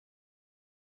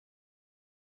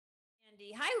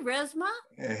Andy. Hi, Resmaa.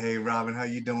 Hey, Robin, how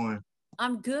you doing?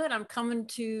 I'm good. I'm coming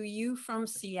to you from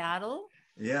Seattle.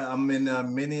 Yeah, I'm in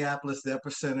Minneapolis, the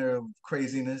epicenter of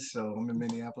craziness. So I'm in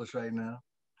Minneapolis right now.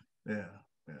 Yeah,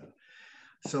 yeah.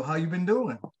 So how you been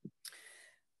doing?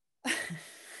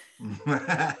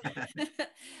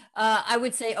 I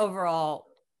would say overall,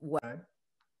 well. Right,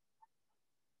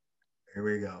 here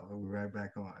we go. We're right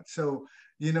back on. So,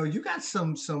 you got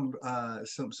some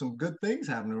good things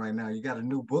happening right now. You got a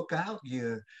new book out.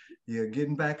 You're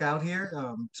getting back out here.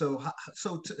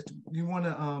 You want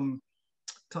to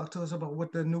talk to us about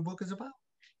what the new book is about?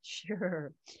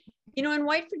 Sure. In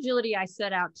White Fragility, I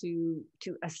set out to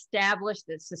establish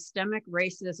that systemic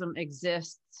racism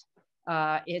exists.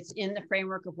 It's in the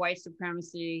framework of white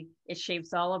supremacy. It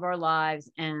shapes all of our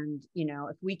lives. And,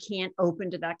 if we can't open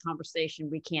to that conversation,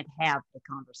 we can't have the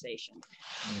conversation.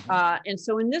 And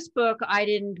so in this book, I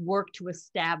didn't work to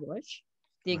establish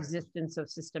the existence of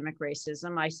systemic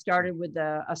racism. I started with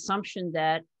the assumption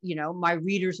that, my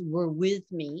readers were with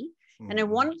me. And I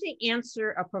wanted to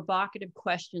answer a provocative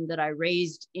question that I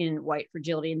raised in White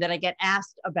Fragility and that I get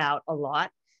asked about a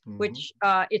lot, which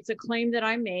it's a claim that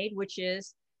I made, which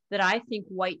is that I think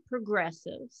white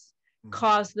progressives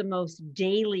cause the most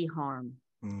daily harm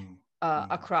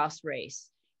across race.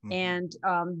 And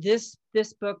this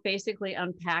book basically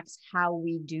unpacks how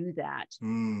we do that.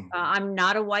 I'm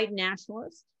not a white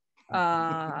nationalist,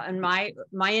 and my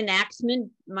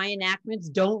enactments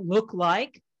don't look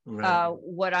like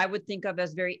what I would think of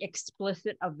as very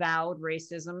explicit, avowed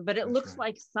racism, but it looks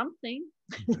like something.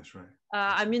 That's right.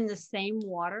 I'm in the same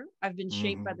water. I've been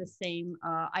shaped by the same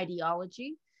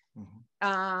ideology.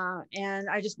 And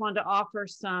I just wanted to offer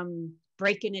some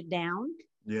breaking it down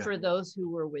for those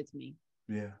who were with me.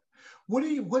 Yeah. What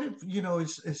if,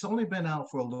 it's only been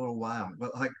out for a little while,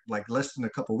 but like less than a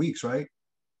couple of weeks, right?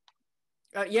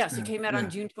 Yes, it came out on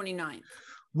June 29th.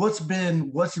 What's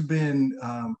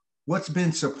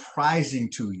been surprising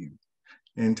to you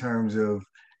in terms of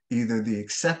either the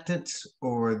acceptance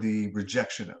or the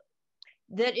rejection of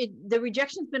it? The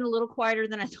rejection's been a little quieter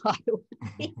than I thought it would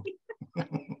be.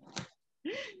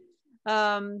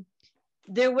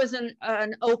 There was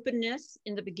an openness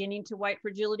in the beginning to White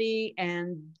Fragility,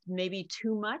 and maybe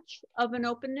too much of an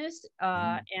openness.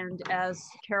 And as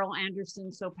Carol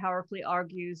Anderson so powerfully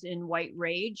argues in White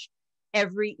Rage,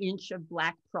 every inch of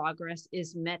Black progress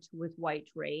is met with white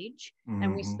rage.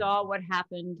 And we saw what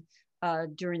happened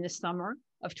during the summer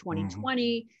of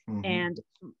 2020. And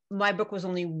my book was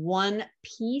only one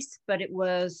piece, but it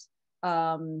was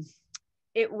an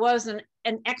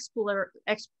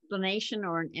explanation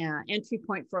or an entry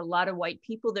point for a lot of white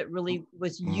people that really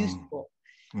was useful.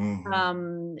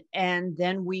 And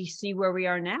then we see where we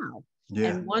are now.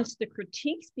 And once the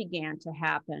critiques began to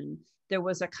happen, there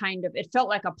was a kind of, it felt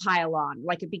like a pile on,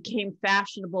 like it became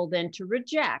fashionable then to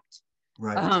reject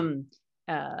the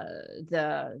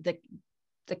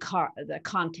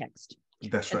context.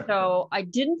 That's right. So I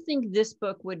didn't think this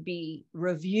book would be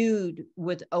reviewed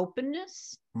with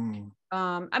openness.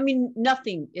 I mean,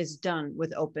 nothing is done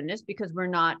with openness because we're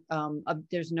not,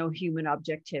 there's no human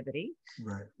objectivity.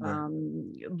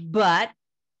 But,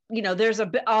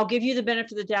 I'll give you the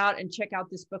benefit of the doubt and check out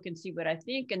this book and see what I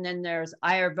think. And then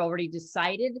I have already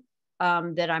decided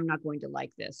that I'm not going to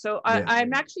like this. So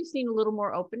I'm actually seeing a little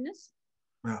more openness.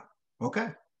 Yeah. Okay.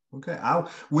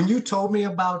 When you told me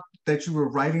about that you were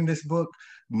writing this book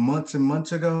months and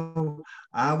months ago,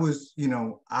 I was,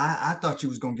 I thought you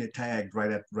was gonna get tagged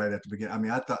right at the beginning. I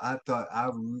mean,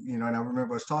 and I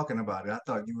remember us talking about it. I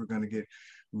thought you were gonna get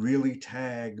really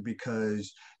tagged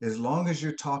because as long as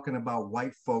you're talking about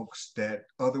white folks that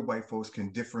other white folks can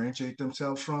differentiate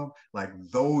themselves from, like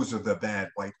those are the bad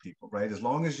white people, right? As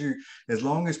long as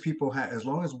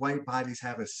white bodies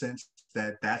have a sense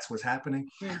that that's what's happening,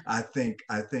 I think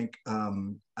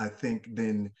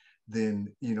then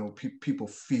people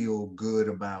feel good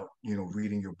about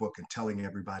reading your book and telling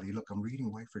everybody, look, I'm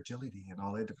reading White Fragility and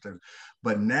all that different things.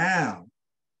 But now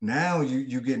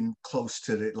you're getting close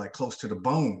to the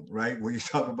bone, right? Where you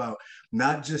talk about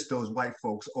not just those white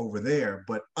folks over there,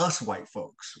 but us white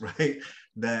folks, right?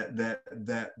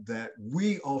 That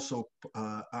we also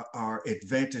are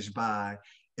advantaged by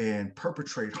and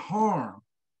perpetrate harm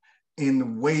in the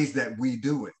ways that we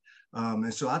do it.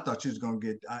 And so I thought you was gonna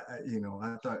get,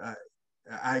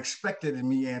 I expected in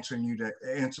me asking you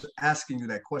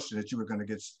that question that you were gonna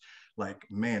get like,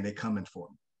 man, they coming for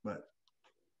me. But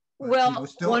well,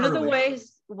 one of the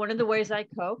ways I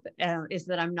cope is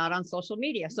that I'm not on social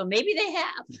media, so maybe they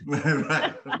have.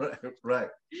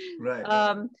 right.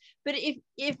 But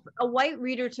if a white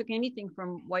reader took anything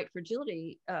from White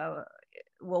Fragility,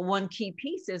 well, one key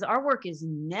piece is our work is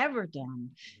never done.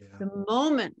 Yeah. The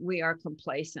moment we are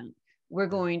complacent, we're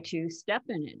going to step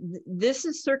in it. This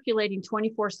is circulating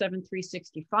 24/7,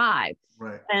 365.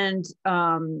 Right. And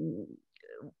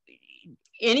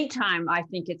anytime I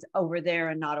think it's over there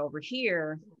and not over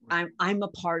here, I'm a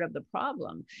part of the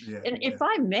problem. Yeah, and if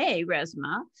I may,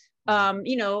 Resmaa,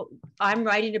 you know, I'm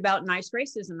writing about nice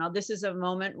racism. Now, this is a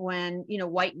moment when, you know,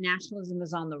 white nationalism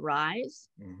is on the rise.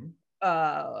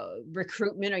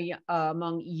 Recruitment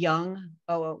among young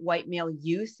white male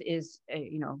youth is,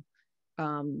 you know,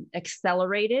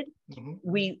 accelerated.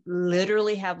 We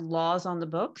literally have laws on the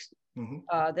books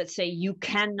that say you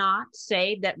cannot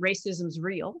say that racism's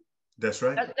real. That's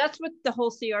right. That's what the whole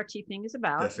CRT thing is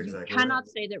about. That's exactly you cannot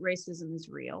say that racism is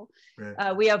real.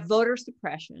 We have voter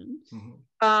suppression.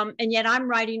 And yet I'm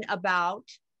writing about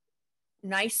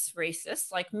nice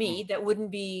racists like me that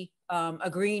wouldn't be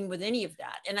agreeing with any of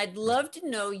that. And I'd love to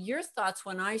know your thoughts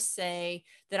when I say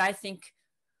that I think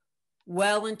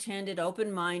well-intended,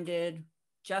 open-minded,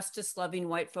 justice-loving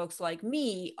white folks like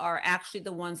me are actually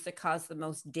the ones that cause the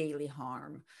most daily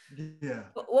harm. Yeah.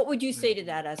 What would you say to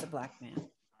that as a Black man?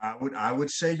 I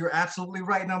would say you're absolutely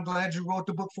right, and I'm glad you wrote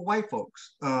the book for white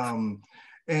folks. And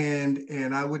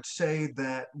I would say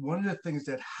that one of the things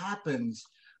that happens,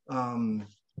 I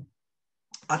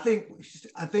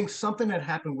think something that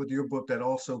happened with your book that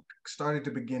also started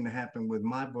to begin to happen with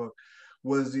my book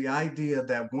was the idea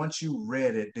that once you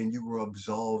read it, then you were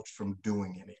absolved from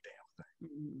doing any damn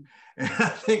thing. And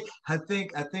I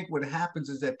think what happens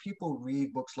is that people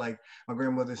read books like My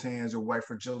Grandmother's Hands or White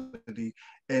Fragility,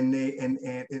 and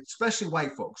especially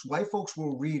white folks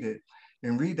will read it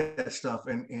and read that stuff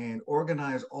and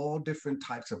organize all different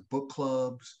types of book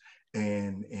clubs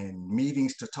and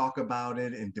meetings to talk about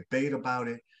it and debate about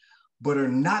it, but are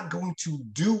not going to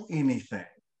do anything.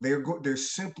 They're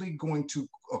simply going to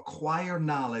acquire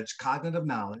knowledge, cognitive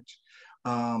knowledge.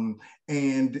 And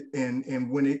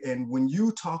when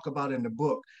you talk about in the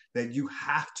book that you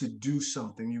have to do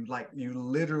something, you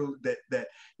literally that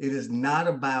it is not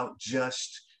about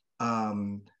just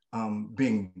being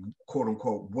quote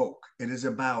unquote woke. It is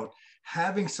about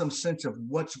having some sense of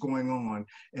what's going on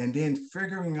and then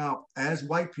figuring out as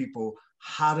white people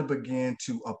how to begin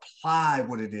to apply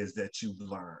what it is that you've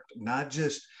learned, not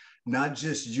just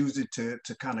use it to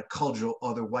kind of cudgel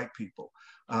other white people.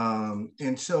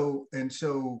 And so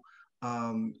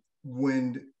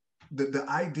when the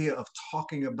idea of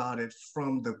talking about it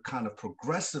from the kind of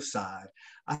progressive side,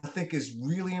 I think is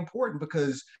really important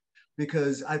because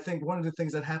I think one of the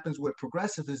things that happens with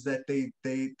progressive is that they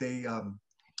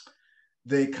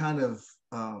kind of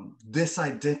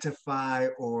disidentify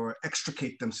or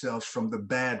extricate themselves from the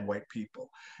bad white people,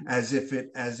 as if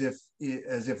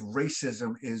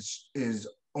racism is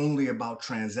only about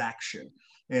transaction.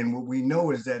 And what we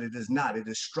know is that it is not. It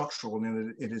is structural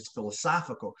and it is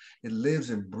philosophical. It lives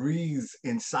and breathes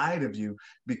inside of you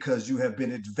because you have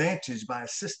been advantaged by a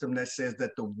system that says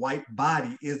that the white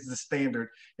body is the standard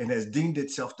and has deemed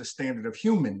itself the standard of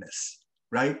humanness,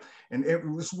 right? And it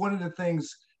was one of the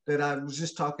things that I was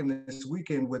just talking this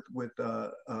weekend with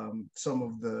some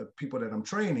of the people that I'm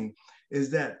training, is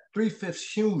that 3/5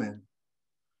 human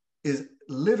is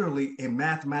literally a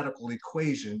mathematical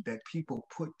equation that people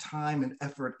put time and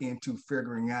effort into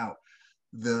figuring out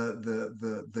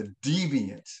the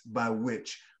deviance by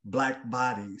which Black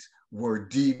bodies were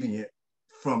deviant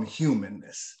from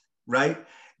humanness, right?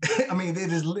 I mean,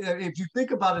 it is, if you think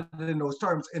about it in those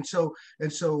terms, and so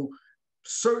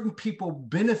certain people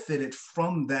benefited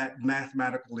from that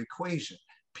mathematical equation.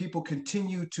 People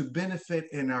continue to benefit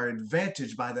and are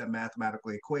advantaged by that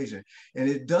mathematical equation. And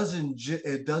it doesn't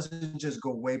just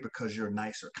go away because you're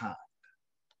nice or kind.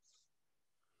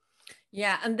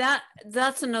 Yeah, and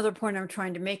that's another point I'm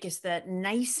trying to make, is that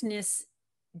niceness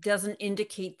doesn't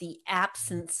indicate the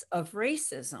absence of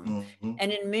racism.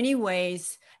 And in many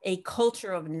ways, a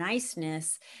culture of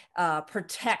niceness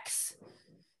protects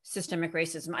systemic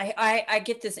racism. I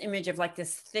get this image of like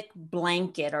this thick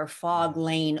blanket or fog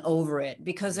laying over it,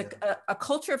 because a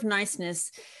culture of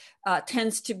niceness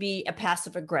tends to be a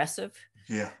passive aggressive,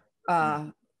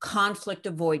 conflict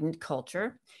avoidant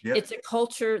culture. It's a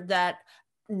culture that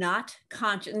not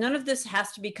conscious, none of this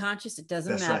has to be conscious, it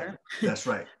doesn't matter. Right. That's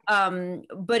right.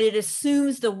 But it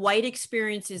assumes the white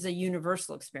experience is a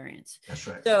universal experience. That's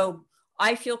right. So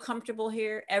I feel comfortable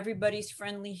here, everybody's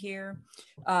friendly here,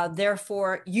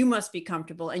 therefore you must be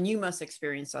comfortable and you must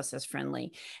experience us as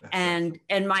friendly. And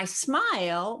my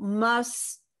smile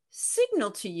must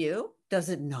signal to you, does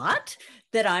it not,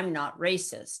 that I'm not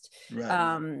racist?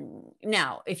 Right.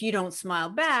 Now, if you don't smile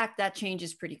back, that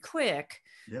changes pretty quick.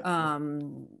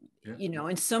 you know,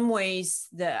 in some ways,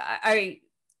 I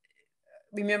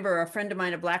remember a friend of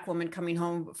mine, a Black woman, coming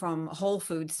home from Whole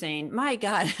Foods saying, "My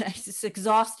God, it's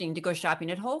exhausting to go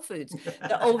shopping at Whole Foods.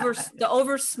 The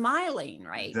over smiling,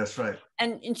 right?" That's right.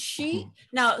 And she,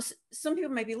 now some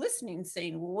people might be listening and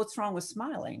saying, "Well, what's wrong with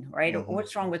smiling, right? Or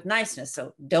what's wrong with niceness?"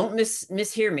 So don't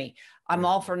mishear me. I'm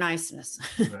all for niceness.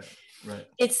 Right. Right.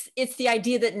 It's the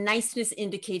idea that niceness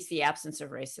indicates the absence of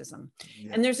racism.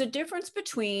 Yeah. And there's a difference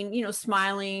between, you know,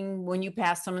 smiling when you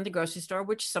pass someone in the grocery store,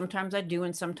 which sometimes I do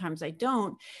and sometimes I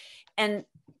don't, and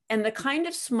the kind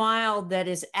of smile that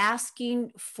is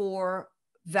asking for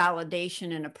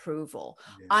validation and approval.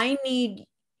 Yeah. I need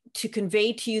to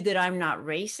convey to you that I'm not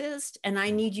racist, and I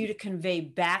need you to convey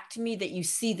back to me that you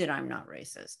see that I'm not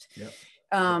racist. Yep.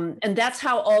 And that's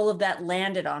how all of that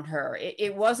landed on her.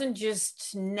 It wasn't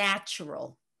just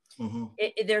natural.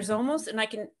 There's almost, and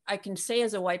I can say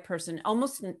as a white person,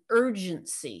 almost an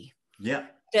urgency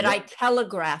that I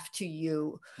telegraph to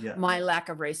you my lack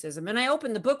of racism. And I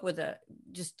opened the book with a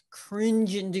just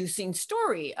cringe-inducing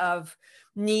story of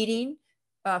needing,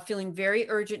 feeling very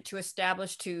urgent to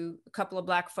establish to a couple of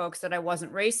Black folks that I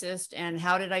wasn't racist. And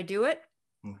how did I do it?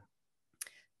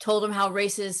 Told them how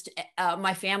racist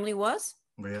my family was.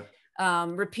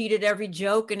 Repeated every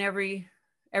joke and every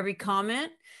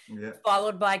comment,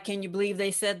 followed by, "Can you believe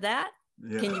they said that?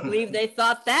 Can you believe they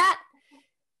thought that?"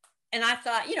 And I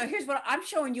thought, you know, here's what I'm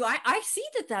showing you. I see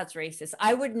that that's racist.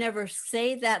 I would never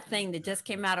say that thing that just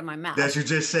came out of my mouth. That you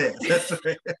just said. That's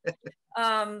right.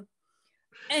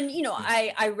 And, you know,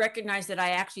 I recognize that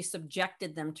I actually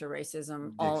subjected them to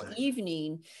racism all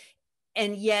evening.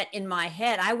 And yet in my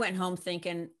head, I went home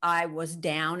thinking I was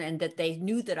down and that they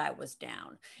knew that I was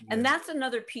down. And that's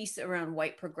another piece around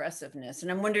white progressiveness. And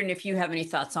I'm wondering if you have any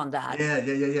thoughts on that.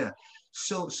 Yeah.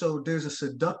 So there's a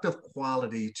seductive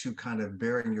quality to kind of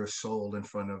bearing your soul in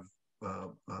front of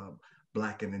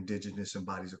Black and Indigenous and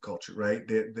bodies of culture, right?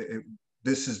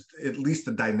 This is at least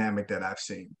the dynamic that I've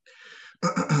seen.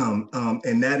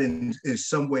 And that in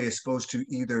some way is supposed to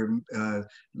either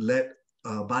let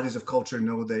bodies of culture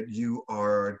know that you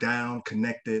are down,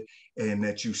 connected, and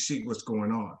that you see what's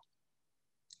going on.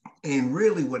 And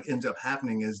really what ends up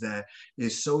happening is that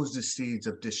it sows the seeds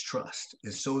of distrust.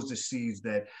 It sows the seeds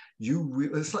that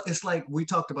it's like we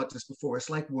talked about this before.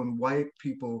 It's like when white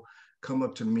people come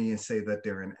up to me and say that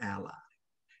they're an ally.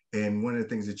 And one of the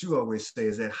things that you always say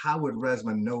is that, how would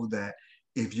Resmaa know that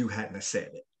if you hadn't have said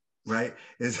it? Right?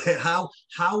 Is that how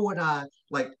would I,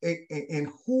 like, and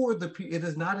who are the people? It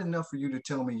is not enough for you to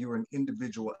tell me you're an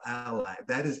individual ally.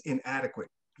 That is inadequate.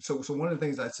 So one of the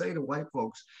things I say to white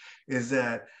folks is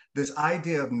that this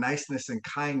idea of niceness and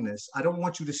kindness, I don't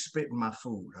want you to spit in my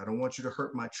food. I don't want you to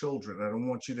hurt my children. I don't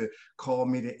want you to call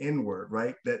me the N-word,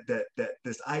 right? But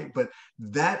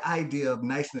that idea of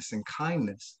niceness and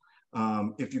kindness,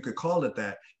 if you could call it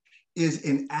that, is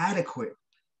inadequate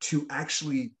to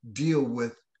actually deal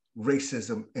with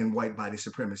racism and white body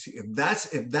supremacy. If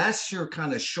that's your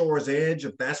kind of shore's edge,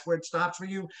 if that's where it stops for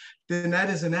you, then that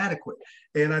is inadequate.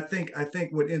 And I think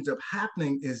what ends up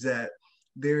happening is that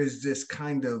there is this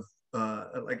kind of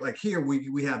like here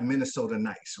we have Minnesota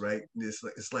nice, right?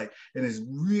 It's like, and it's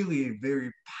really a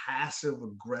very passive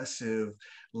aggressive,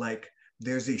 like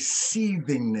there's a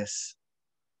seethingness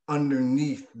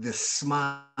underneath this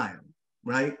smile,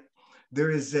 right? There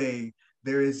is a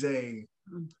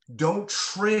don't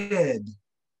tread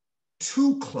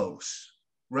too close,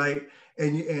 right?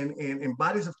 And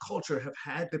bodies of culture have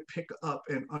had to pick up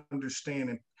and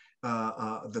understand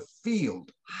the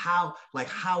field, how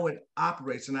it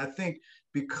operates. And I think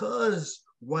because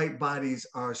white bodies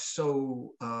are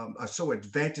so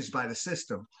advantaged by the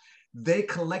system, they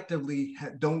collectively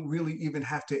don't really even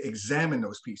have to examine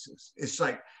those pieces. It's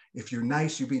like, if you're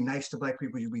nice, you be nice to Black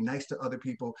people, you be nice to other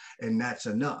people, and that's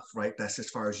enough, right? That's as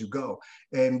far as you go.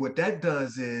 And what that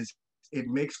does is it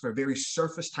makes for very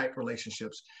surface type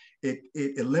relationships. It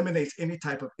eliminates any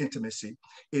type of intimacy.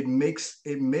 It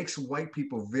makes white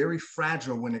people very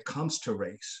fragile when it comes to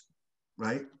race,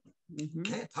 right? They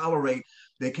can't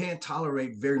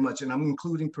tolerate very much, and I'm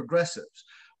including progressives.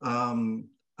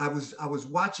 I was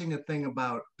watching a thing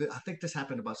about, I think this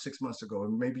happened about 6 months ago,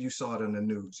 and maybe you saw it on the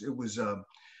news. It was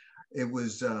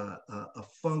a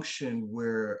function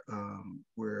where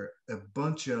a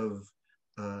bunch of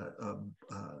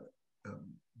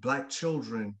Black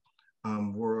children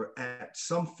were at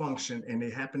some function, and they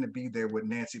happened to be there with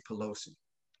Nancy Pelosi,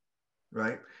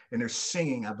 right? And they're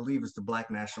singing, I believe it's the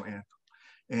Black National Anthem.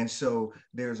 And so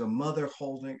there's a mother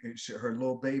holding her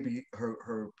little baby,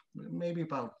 her maybe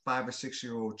about 5 or 6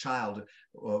 year old child,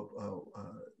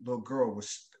 little girl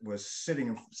was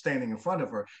standing in front of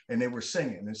her, and they were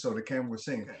singing. And so the camera was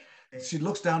singing. she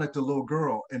looks down at the little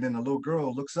girl, and then the little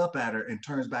girl looks up at her and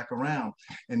turns back around,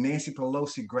 and Nancy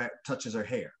Pelosi touches her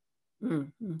hair,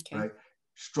 okay. right?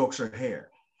 Strokes her hair.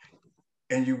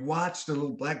 And you watch the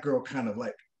little black girl kind of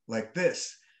like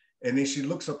this. And then she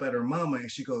looks up at her mama and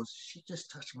she goes, she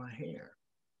just touched my hair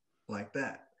like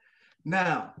that.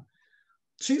 Now,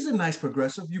 she's a nice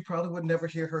progressive. You probably would never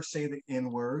hear her say the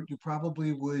N word. You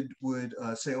probably would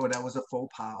say, oh, that was a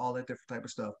faux pas, all that different type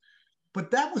of stuff.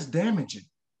 But that was damaging.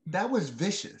 That was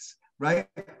vicious, right?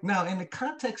 Now, in the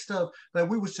context of, like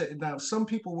we would say, now some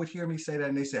people would hear me say that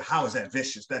and they say, how is that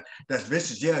vicious? That's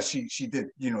vicious. Yeah, she did,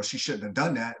 she shouldn't have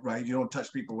done that, right? You don't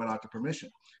touch people without the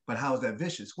permission. But how is that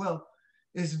vicious? Well,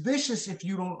 it's vicious if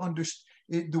you don't understand.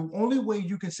 The only way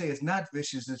you can say it's not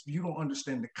vicious is if you don't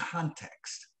understand the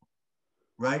context,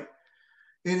 right?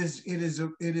 It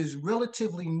is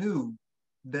relatively new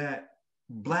that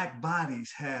Black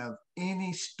bodies have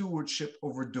any stewardship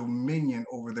over dominion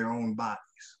over their own bodies,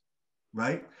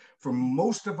 right? For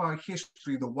most of our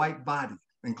history, the white body,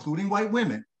 including white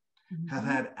women, have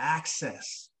had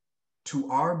access to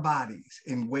our bodies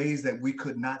in ways that we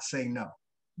could not say no,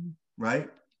 right?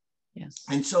 Yes.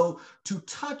 And so to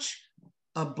touch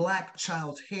a Black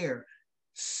child's hair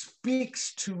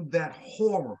speaks to that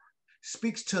horror,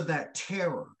 speaks to that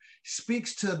terror,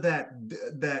 speaks to that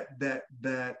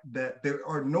there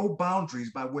are no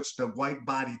boundaries by which the white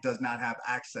body does not have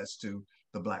access to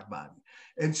the Black body.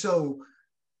 And so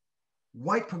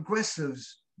white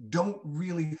progressives don't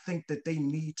really think that they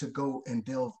need to go and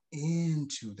delve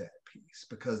into that piece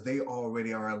because they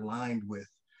already are aligned with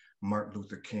Martin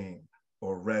Luther King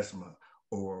or Resmaa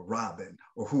or Robin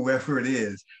or whoever it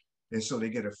is. And so they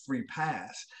get a free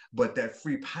pass, but that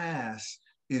free pass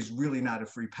is really not a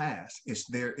free pass. It's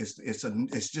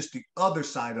just the other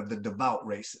side of the devout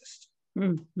racist.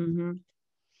 Mm-hmm.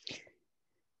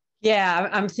 Yeah,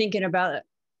 I'm thinking about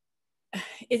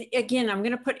it. Again, I'm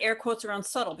going to put air quotes around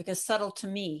subtle because subtle to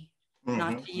me,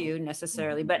 not to you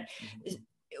necessarily, but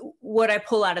what I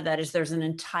pull out of that is there's an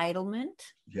entitlement.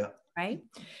 Yeah. Right.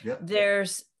 Yeah.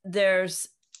 There's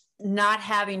not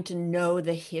having to know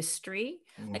the history.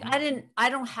 Like I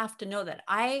don't have to know that.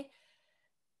 I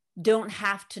don't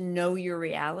have to know your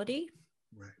reality.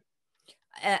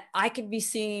 Right. I could be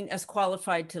seen as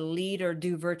qualified to lead or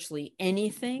do virtually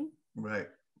anything. Right.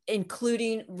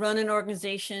 Including run an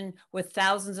organization with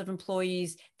thousands of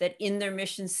employees that in their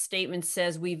mission statement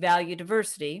says we value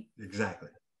diversity. Exactly.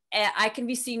 I can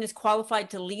be seen as qualified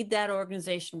to lead that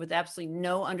organization with absolutely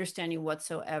no understanding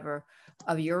whatsoever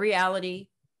of your reality,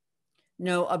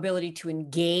 no ability to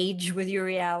engage with your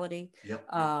reality. Yep.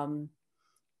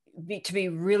 To be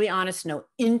really honest, no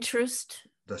interest.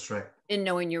 That's right. In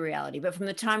knowing your reality. But from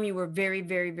the time you were very,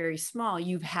 very, very small,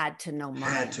 you've had to know mine.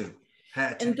 Had to.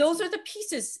 And those are the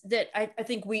pieces that I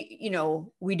think we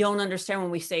don't understand when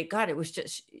we say, God, it was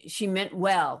just, she meant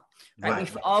well,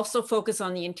 right? We also focus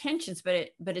on the intentions, but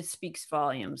it speaks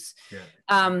volumes.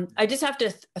 Yeah. I just have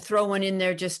to throw one in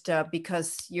there just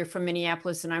because you're from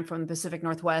Minneapolis and I'm from the Pacific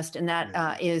Northwest. And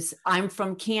that is, I'm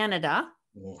from Canada.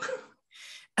 Oh,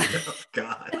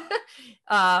 God.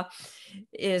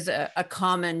 Is a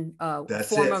common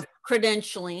form of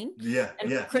credentialing.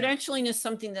 Credentialing is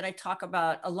something that I talk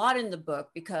about a lot in the book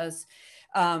because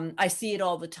I see it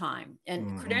all the time.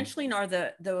 And credentialing are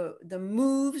the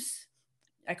moves,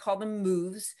 I call them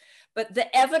moves, but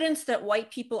the evidence that white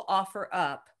people offer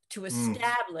up to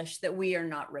establish that we are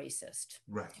not racist.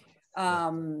 Right.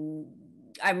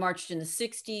 I marched in the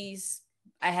 60s.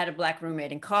 I had a Black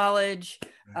roommate in college.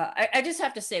 I just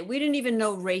have to say, we didn't even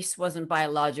know race wasn't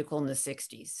biological in the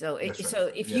 60s. So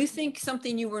if you think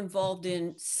something you were involved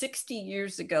in 60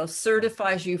 years ago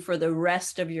certifies you for the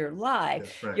rest of your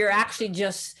life, you're actually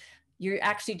just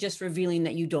revealing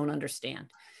that you don't understand.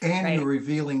 And you're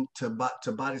revealing to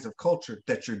bodies of culture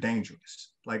that you're dangerous.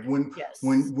 Like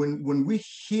when we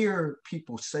hear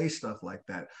people say stuff like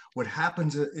that, what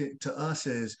happens to us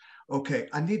is, okay,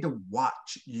 I need to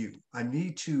watch you. I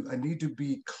need to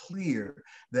be clear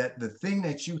that the thing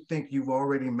that you think you've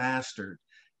already mastered,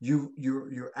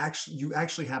 you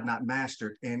actually have not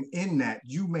mastered, and in that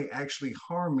you may actually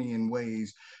harm me in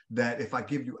ways that if I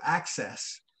give you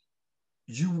access,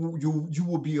 you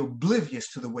will be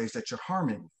oblivious to the ways that you're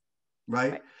harming me,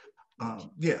 right?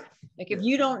 Like if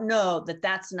you don't know that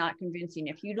that's not convincing,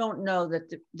 if you don't know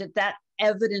that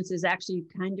evidence is actually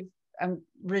kind of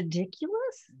ridiculous.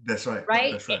 That's right.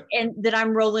 Right. That's right. And that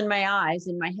I'm rolling my eyes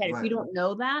in my head. If you don't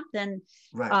know that, then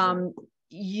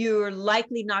you're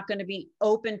likely not going to be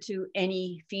open to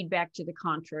any feedback to the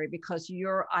contrary, because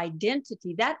your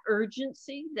identity, that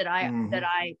urgency that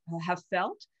I have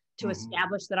felt to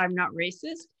establish that I'm not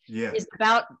racist, is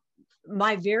about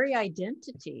my very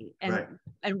identity and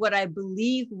what I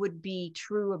believe would be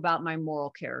true about my moral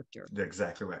character.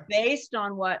 Exactly right. Based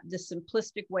on what the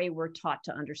simplistic way we're taught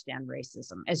to understand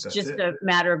racism. It's just a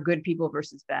matter of good people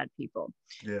versus bad people.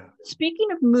 Yeah.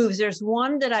 Speaking of moves, there's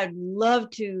one that I'd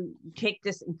love to take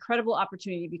this incredible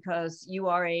opportunity, because you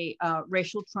are a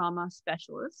racial trauma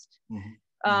specialist.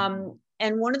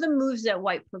 And one of the moves that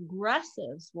white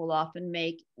progressives will often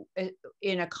make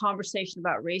in a conversation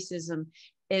about racism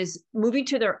is moving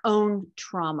to their own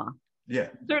trauma. Yeah.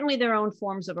 Certainly their own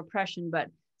forms of oppression,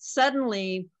 but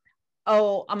suddenly,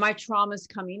 oh, my trauma's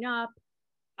coming up.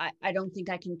 I don't think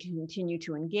I can continue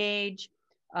to engage.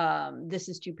 This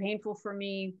is too painful for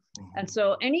me. And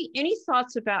so any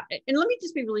thoughts about, and let me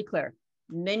just be really clear.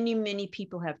 Many, many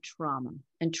people have trauma,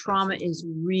 and trauma is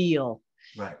real.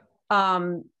 Right.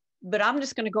 But I'm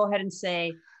just going to go ahead and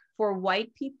say, for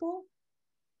white people,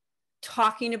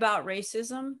 talking about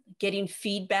racism, getting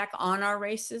feedback on our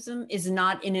racism is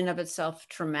not in and of itself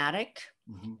traumatic.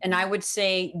 And I would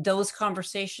say those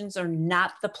conversations are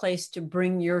not the place to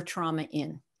bring your trauma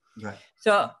in. Right.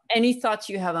 So any thoughts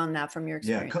you have on that from your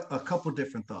experience? Yeah, a couple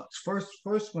different thoughts.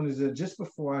 First one is that just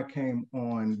before I came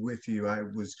on with you, I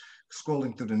was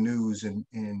scrolling through the news and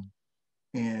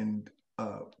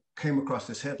came across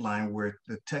this headline where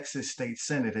the Texas State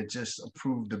Senate had just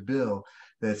approved a bill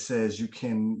that says you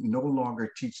can no longer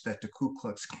teach that the Ku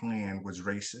Klux Klan was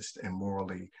racist and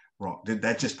morally wrong.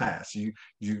 That just passed. You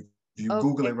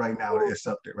Google it right now, it's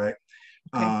up there, right?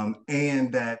 Okay.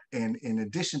 And in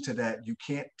addition to that, you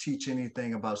can't teach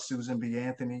anything about Susan B.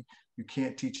 Anthony. You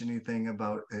can't teach anything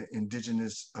about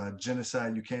indigenous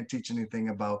genocide. You can't teach anything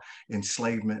about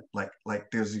enslavement. Like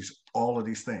there's all of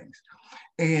these things.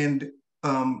 And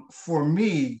for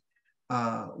me,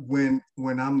 when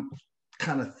I'm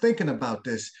kind of thinking about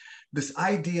this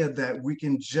idea that we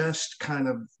can just kind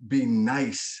of be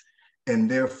nice, and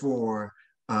therefore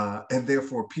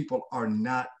people are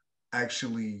not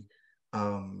actually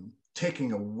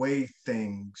taking away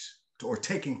things or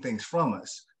taking things from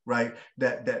us, right?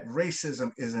 That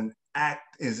racism is an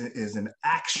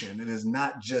action. It is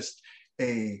not just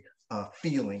a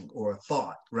feeling or a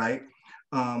thought, right?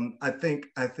 I think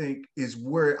is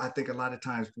where I think a lot of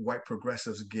times white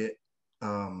progressives get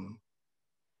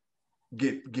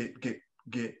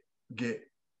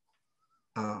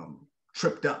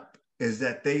tripped up, is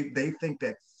that they think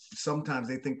that sometimes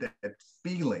they think that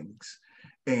feelings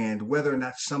and whether or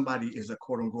not somebody is a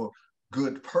quote unquote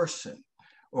good person,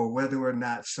 or whether or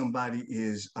not somebody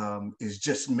is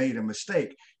just made a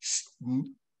mistake,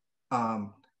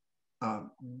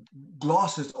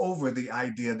 glosses over the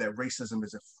idea that racism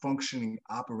is a functioning,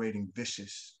 operating,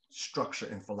 vicious structure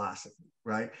and philosophy,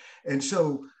 right? And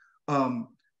so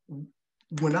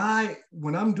when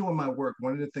I'm doing my work,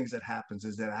 one of the things that happens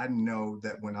is that I know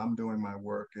that when I'm doing my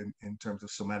work in terms of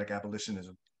somatic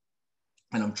abolitionism,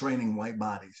 and I'm training white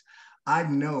bodies, I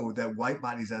know that white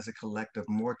bodies as a collective,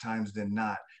 more times than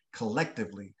not,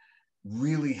 collectively,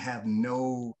 really have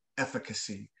no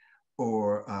efficacy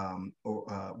or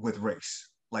with race,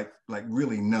 like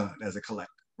really none as a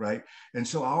collective, right? And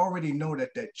so I already know that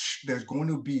there's going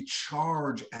to be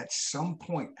charge at some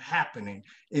point happening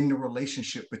in the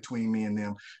relationship between me and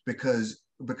them, because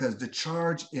the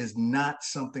charge is not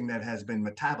something that has been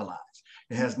metabolized.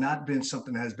 It has not been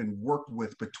something that has been worked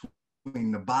with between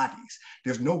the bodies.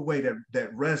 There's no way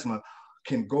that Resmaa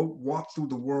can go walk through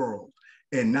the world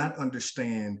and not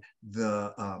understand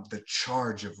the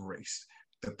charge of race,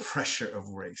 the pressure of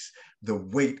race, the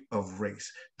weight of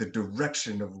race, the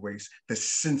direction of race, the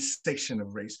sensation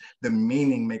of race, the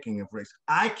meaning making of race.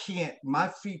 My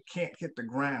feet can't hit the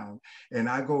ground and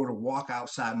I go to walk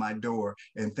outside my door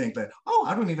and think that, oh,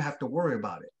 I don't even have to worry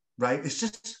about it, right? It's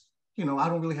just, I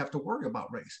don't really have to worry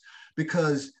about race,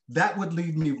 because that would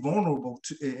leave me vulnerable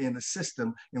in a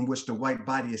system in which the white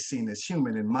body is seen as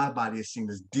human and my body is seen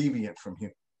as deviant from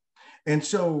human. And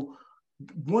so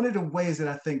one of the ways that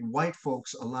I think white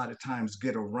folks a lot of times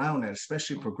get around that,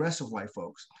 especially progressive white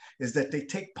folks, is that they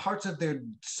take parts of their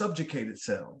subjugated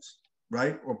selves,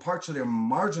 right, or parts of their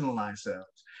marginalized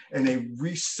selves, and they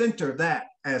recenter that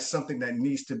as something that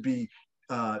needs to be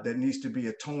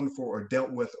atoned for or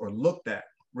dealt with or looked at,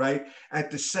 right?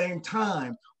 At the same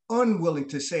time, unwilling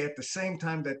to say at the same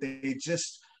time that they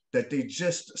just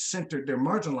centered their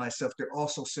marginalized self, they're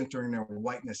also centering their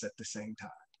whiteness at the same time,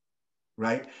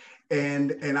 right?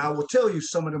 And I will tell you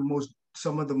some of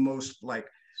the most like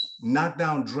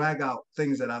knockdown, drag out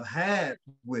things that I've had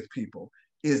with people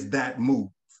is that move,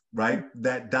 right?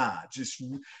 That dodge, just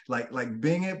like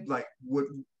being able,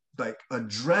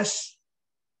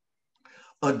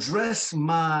 address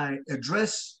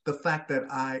the fact that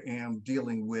I am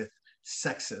dealing with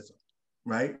sexism,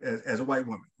 right? As a white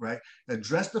woman, right?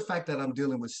 Address the fact that I'm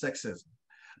dealing with sexism,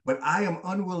 but I am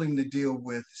unwilling to deal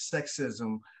with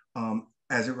sexism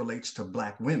as it relates to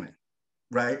Black women,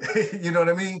 right? You know what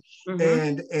I mean?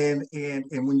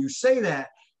 And when you say that,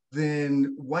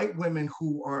 then white women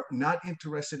who are not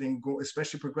interested in going,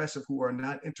 especially progressive, who are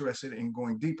not interested in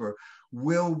going deeper,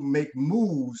 will make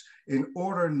moves in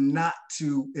order not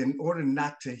to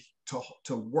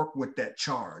work with that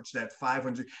charge, that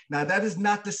 500. Now, that is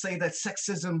not to say that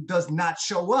sexism does not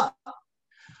show up.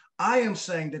 I am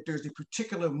saying that there's a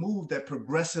particular move that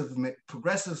progressives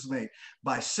make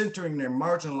by centering their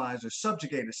marginalized or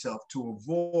subjugated self to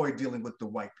avoid dealing with the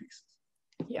white pieces.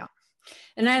 Yeah.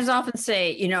 And as I often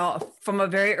say, you know, from a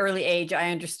very early age, I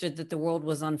understood that the world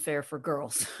was unfair for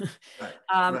girls. Right.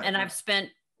 And I've spent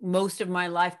most of my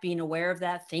life being aware of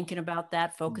that, thinking about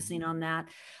that, focusing on that.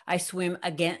 I swim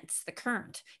against the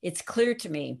current. It's clear to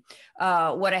me.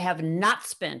 What I have not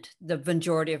spent the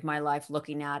majority of my life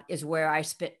looking at is where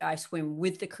I swim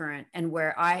with the current, and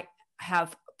where I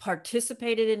have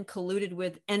participated in, colluded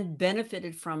with, and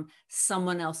benefited from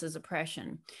someone else's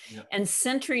oppression. Yeah. And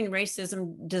centering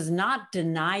racism does not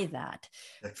deny that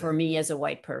for me as a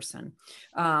white person.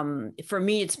 For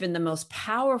me, it's been the most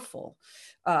powerful,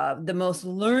 the most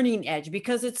learning edge,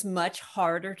 because it's much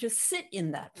harder to sit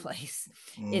in that place.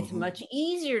 It's much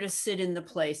easier to sit in the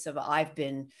place of I've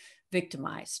been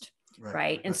victimized,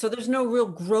 right? And so there's no real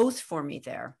growth for me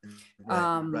there.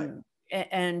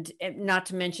 And not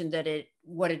to mention that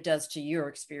what it does to your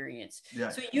experience. Yeah.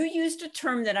 So you used a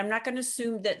term that I'm not going to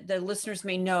assume that the listeners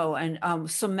may know, and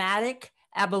somatic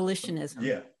abolitionism.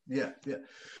 Yeah.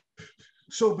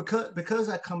 So because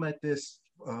I come at this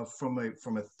from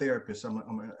a therapist, I'm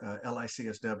a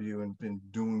LICSW and been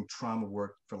doing trauma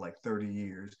work for like 30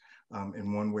 years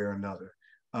in one way or another.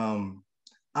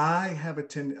 I have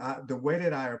the way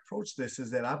that I approach this is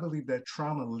that I believe that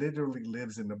trauma literally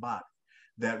lives in the body.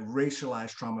 That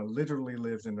racialized trauma literally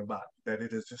lives in the body, that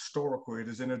it is historical, it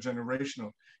is intergenerational,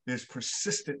 it is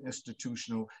persistent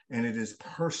institutional, and it is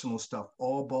personal stuff,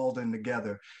 all balled in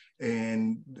together.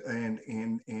 And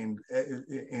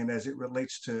as it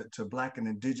relates to Black and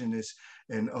Indigenous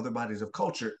and other bodies of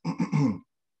culture,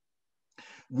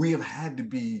 we have had to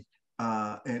be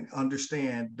and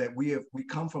understand that we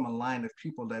come from a line of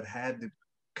people that had to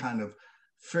kind of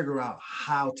figure out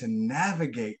how to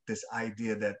navigate this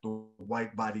idea that the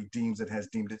white body deems and has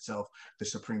deemed itself the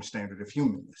supreme standard of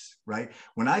humanness, right?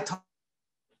 When I talk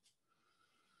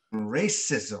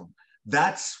racism,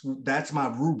 that's my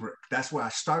rubric. That's where I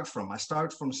start from. I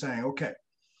start from saying, okay,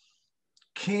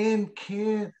 can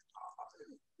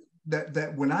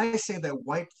that when I say that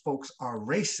white folks are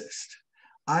racist,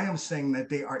 I am saying that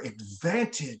they are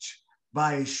advantaged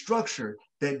by a structure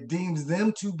that deems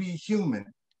them to be human,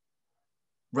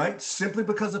 right? Simply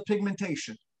because of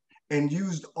pigmentation, and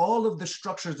used all of the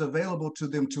structures available to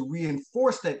them to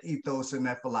reinforce that ethos and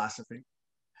that philosophy.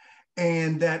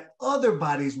 And that other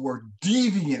bodies were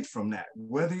deviant from that,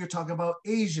 whether you're talking about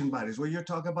Asian bodies, whether you're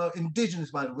talking about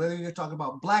Indigenous bodies, whether you're talking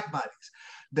about Black bodies,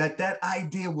 that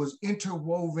idea was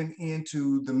interwoven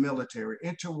into the military,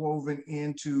 interwoven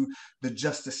into the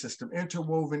justice system,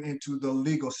 interwoven into the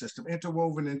legal system,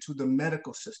 interwoven into the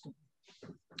medical system.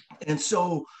 And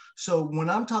so when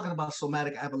I'm talking about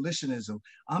somatic abolitionism,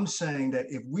 I'm saying that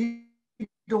if we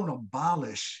don't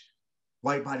abolish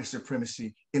white body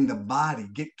supremacy in the body,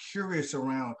 get curious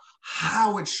around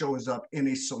how it shows up in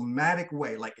a somatic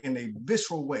way, like in a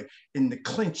visceral way, in the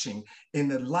clenching, in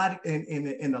the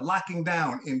locking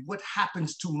down, in what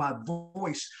happens to my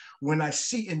voice when I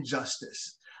see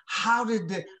injustice. How did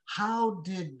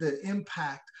the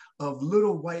impact of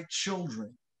little white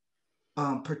children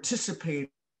participating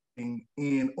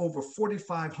in over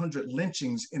 4,500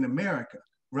 lynchings in America,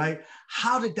 right?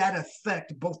 How did that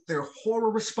affect both their horror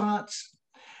response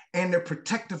and their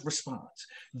protective response?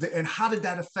 And how did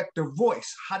that affect their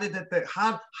voice? How did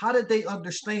they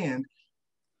understand,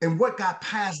 and what got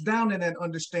passed down in that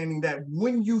understanding, that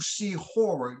when you see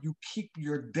horror, you keep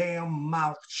your damn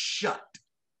mouth shut?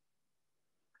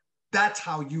 That's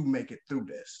how you make it through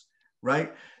this,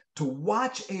 right? To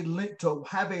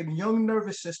have a young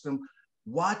nervous system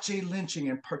watch a lynching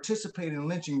and participate in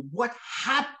lynching, what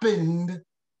happened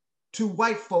to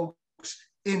white folks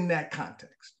in that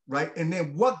context, right? And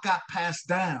then what got passed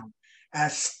down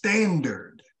as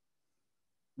standard,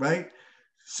 right?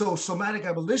 So somatic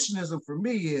abolitionism for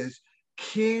me is,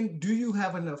 do you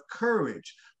have enough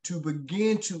courage to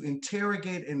begin to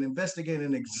interrogate and investigate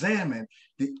and examine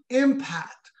the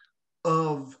impact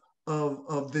of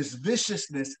of this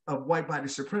viciousness of white body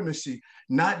supremacy,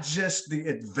 not just the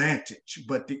advantage,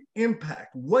 but the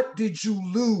impact. What did you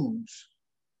lose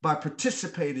by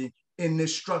participating in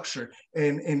this structure?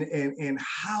 And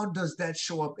how does that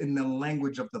show up in the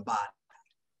language of the body?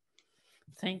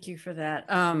 Thank you for that.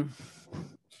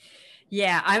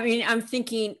 Yeah, I mean, I'm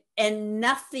thinking, and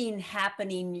nothing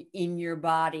happening in your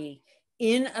body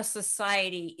in a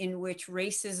society in which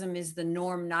racism is the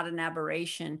norm, not an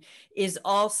aberration, is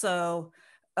also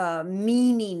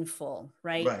meaningful,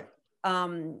 right? Right.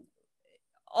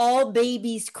 All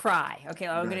babies cry. Okay,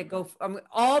 I'm going to go.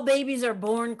 All babies are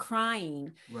born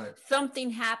crying. Right. Something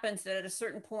happens that at a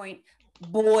certain point,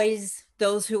 boys,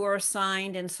 those who are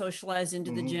assigned and socialized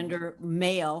into the gender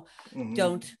male,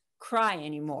 don't cry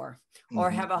anymore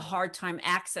or have a hard time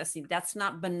accessing. That's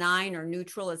not benign or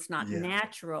neutral. It's not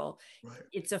natural. Right.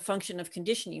 It's a function of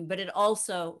conditioning, but it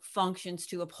also functions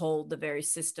to uphold the very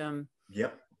system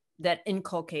that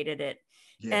inculcated it.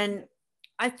 And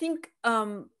I think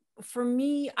for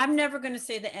me, I'm never going to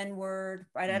say the N word,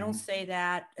 right? I don't say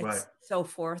that. It's so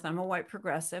forth. I'm a white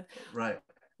progressive. Right.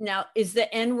 Now, is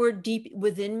the N word deep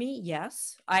within me?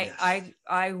 Yes. I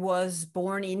was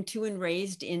born into and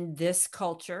raised in this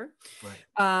culture.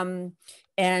 Right.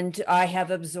 And I have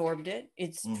absorbed it.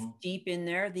 It's deep in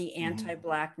there, the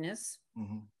anti-Blackness.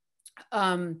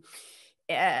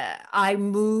 I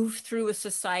move through a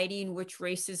society in which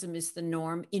racism is the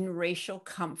norm in racial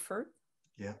comfort.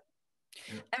 Yeah.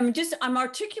 I'm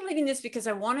articulating this because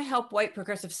I want to help white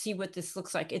progressives see what this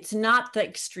looks like. It's not the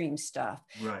extreme stuff,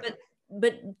 right?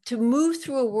 But to move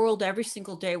through a world every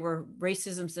single day where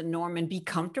racism's the norm and be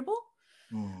comfortable.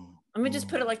 Let me just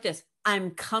put it like this.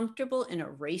 I'm comfortable in a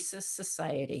racist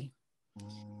society.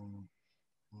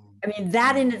 I mean,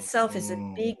 that in itself is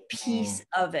a big piece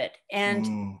of it.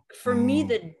 And for me,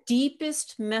 the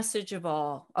deepest message of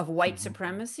all of white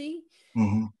supremacy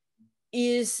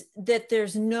is that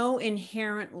there's no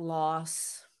inherent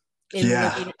loss in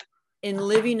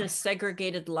living a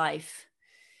segregated life.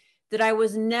 That I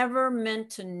was never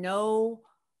meant to know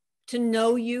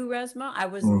you, Resmaa. I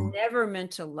was never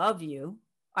meant to love you.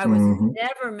 I was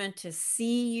never meant to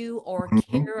see you or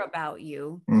care about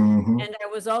you. And I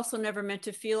was also never meant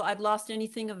to feel I'd lost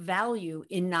anything of value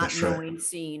in not knowing,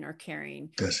 seeing, or caring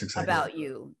about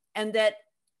you. And that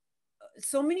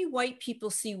so many white people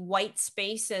see white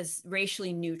space as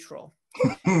racially neutral.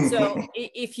 So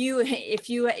if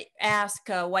you ask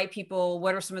white people,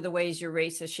 what are some of the ways your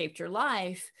race has shaped your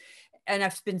life? And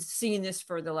I've been seeing this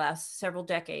for the last several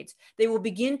decades, they will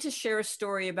begin to share a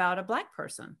story about a Black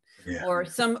person or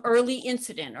some early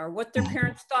incident or what their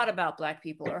parents thought about Black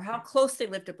people or how close they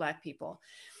lived to Black people.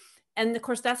 And of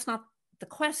course, that's not the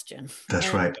question.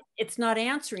 That's right. It's not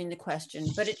answering the question,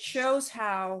 but it shows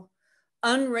how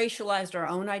unracialized our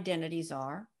own identities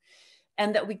are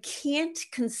and that we can't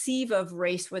conceive of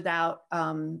race without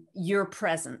your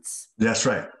presence. That's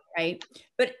right. Right.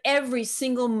 But every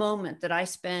single moment that I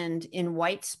spend in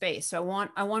white space, so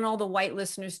I want all the white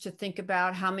listeners to think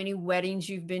about how many weddings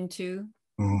you've been to.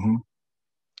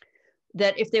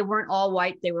 That if they weren't all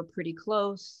white, they were pretty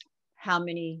close. How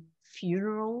many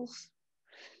funerals?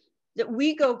 That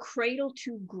we go cradle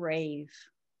to grave,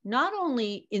 not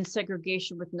only in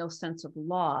segregation with no sense of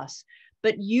loss,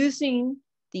 but using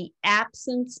the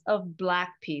absence of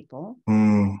Black people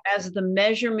as the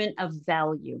measurement of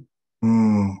value.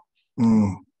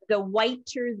 The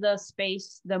whiter the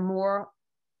space, the more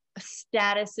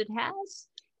status it has.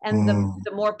 And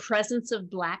the more presence of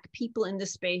Black people in the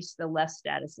space, the less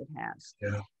status it has.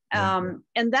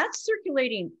 And that's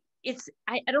circulating.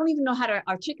 I don't even know how to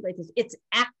articulate this. It's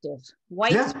active.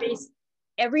 White space,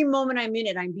 every moment I'm in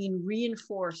it, I'm being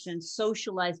reinforced and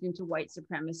socialized into white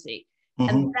supremacy.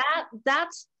 And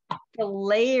that's the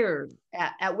layer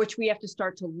at which we have to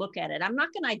start to look at it. I'm not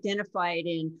going to identify it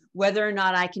in whether or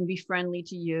not I can be friendly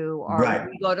to you or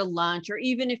we go to lunch or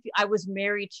even if I was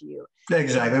married to you.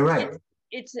 Exactly right.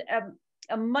 It's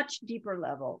a much deeper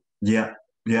level. Yeah.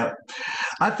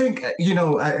 I think,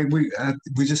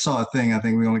 we just saw a thing. I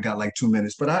think we only got like 2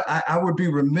 minutes, but I would be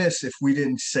remiss if we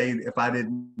didn't say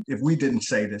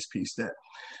this piece that,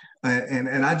 and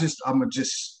I'm gonna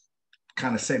just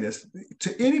kind of say this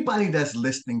to anybody that's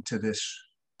listening to this,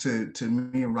 to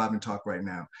me and Robin talk right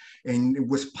now, and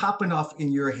what's popping off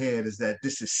in your head is that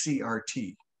this is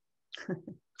CRT.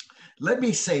 Let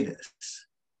me say this.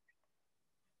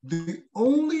 The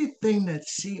only thing that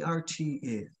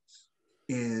CRT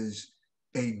is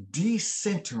a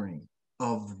decentering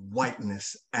of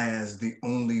whiteness as the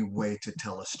only way to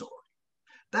tell a story.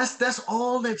 That's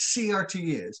all that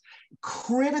CRT is.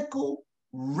 Critical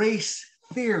race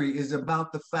theory is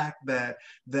about the fact that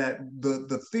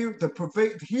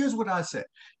here's what I said,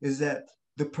 is that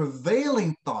the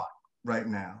prevailing thought right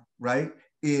now, right,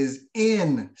 is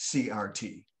in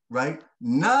CRT, right?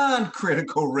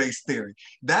 Non-critical race theory.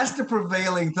 That's the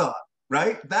prevailing thought,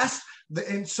 right? That's the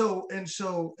and so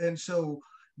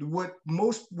what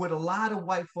a lot of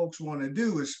white folks want to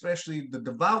do, especially the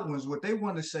devout ones, what they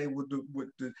want to say, what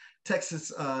the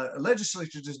Texas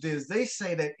legislature just did, is they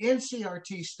say that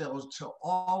NCRT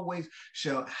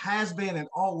has been and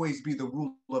always be the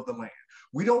rule of the land.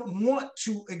 We don't want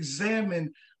to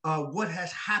examine what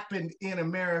has happened in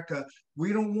America.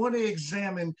 We don't want to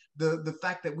examine the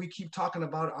fact that we keep talking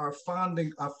about our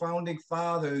founding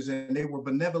fathers, and they were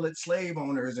benevolent slave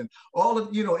owners and all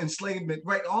of, enslavement,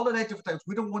 right? All of that different things.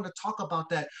 We don't want to talk about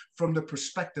that from the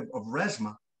perspective of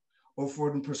Resmaa, or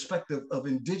from the perspective of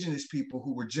indigenous people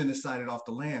who were genocided off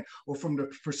the land, or from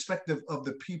the perspective of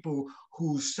the people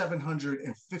whose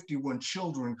 751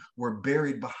 children were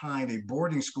buried behind a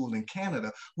boarding school in Canada.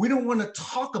 We don't want to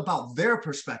talk about their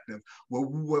perspective.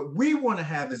 What we want to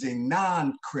have is a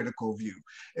non-critical view.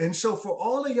 And so for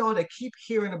all of y'all that keep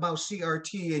hearing about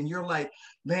CRT and you're like,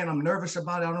 man, I'm nervous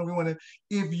about it, I don't really want to,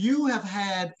 if you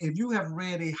have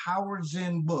read a Howard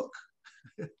Zinn book,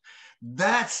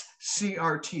 that's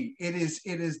CRT. It is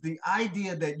the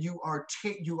idea that you are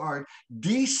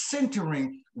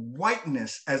decentering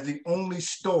whiteness as the only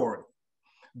story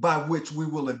by which we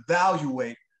will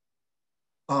evaluate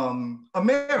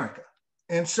America.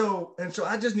 And so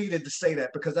I just needed to say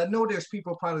that, because I know there's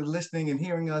people probably listening and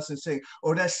hearing us and saying,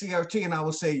 oh, that's CRT. And I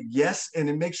will say yes, and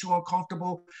it makes you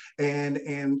uncomfortable,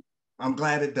 and I'm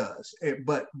glad it does.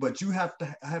 But you have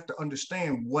to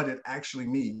understand what it actually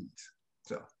means.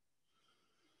 So.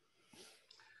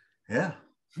 Yeah.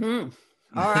 All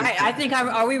right. I think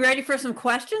are we ready for some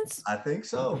questions? I think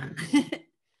so.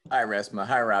 Hi, Resmaa.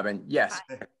 Hi, Robin. Yes,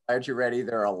 glad you're ready.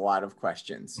 There are a lot of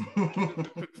questions.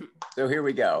 So here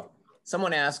we go.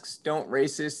 Someone asks, don't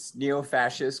racists,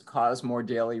 neo-fascists cause more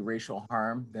daily racial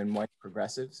harm than white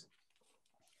progressives?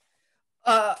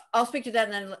 I'll speak to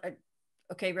that and then,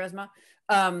 okay, Resmaa.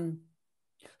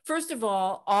 First of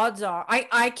all, odds are,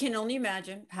 I can only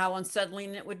imagine how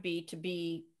unsettling it would be to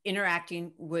be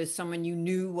interacting with someone you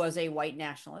knew was a white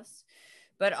nationalist.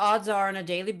 But odds are, on a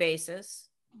daily basis,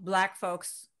 Black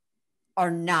folks are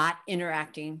not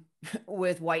interacting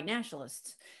with white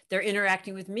nationalists. They're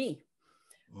interacting with me.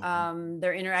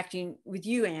 They're interacting with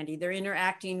you, Andy. They're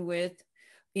interacting with,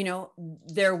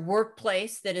 their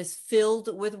workplace that is filled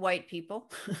with white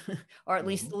people, or at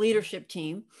least the leadership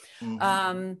team.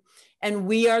 And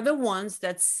we are the ones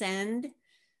that send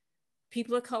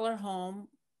people of color home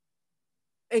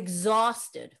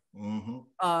exhausted.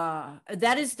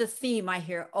 That is the theme I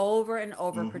hear over and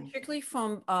over, particularly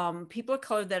from people of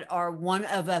color that are one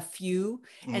of a few,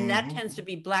 and that tends to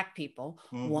be Black people,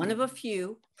 one of a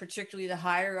few, particularly the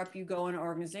higher up you go in an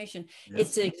organization.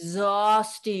 It's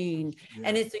exhausting.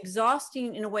 And it's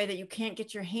exhausting in a way that you can't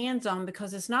get your hands on,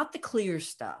 because it's not the clear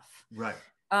stuff. Right.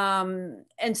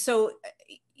 And so,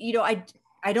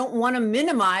 I don't want to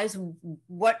minimize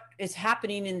what is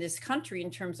happening in this country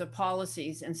in terms of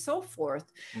policies and so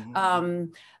forth.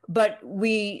 But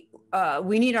we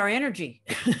need our energy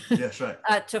That's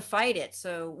right. To fight it.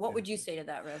 So what would you say to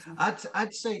that, Resmaa?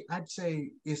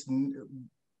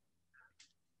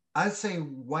 I'd say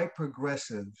white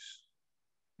progressives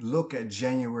look at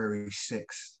January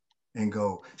 6th and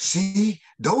go, see,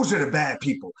 those are the bad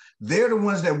people. They're the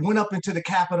ones that went up into the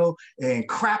Capitol and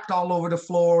crapped all over the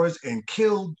floors and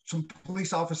killed some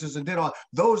police officers and did all.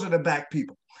 Those are the bad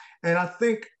people. And I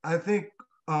think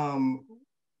when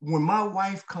my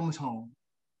wife comes home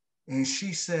and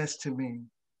she says to me,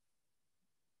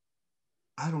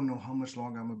 I don't know how much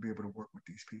longer I'm gonna be able to work with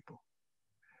these people.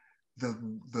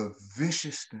 The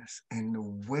viciousness and the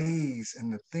ways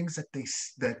and the things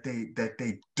that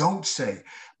they don't say,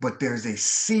 but there's a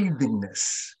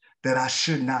seethingness that I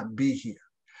should not be here.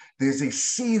 There's a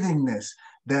seethingness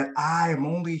that I am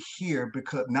only here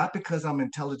not because I'm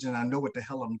intelligent, I know what the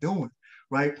hell I'm doing,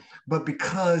 right? But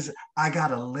because I got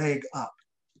a leg up.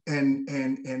 And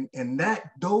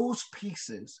those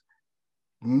pieces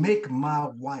make my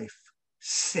wife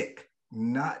sick,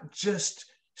 not just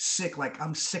sick like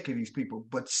I'm sick of these people,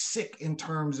 but sick in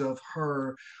terms of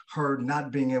her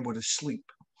not being able to sleep,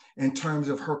 in terms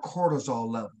of her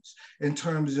cortisol levels, in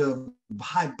terms of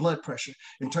high blood pressure,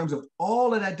 in terms of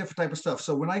all of that different type of stuff.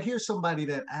 So when I hear somebody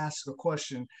that asks a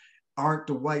question, aren't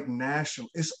the white national,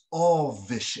 it's all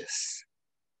vicious.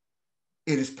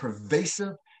 It is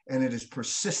pervasive and it is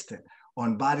persistent.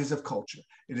 on bodies of culture.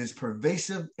 It is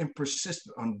pervasive and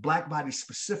persistent on Black bodies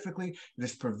specifically. It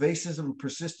is pervasive and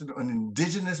persistent on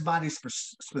indigenous bodies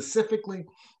specifically.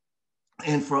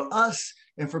 And for us,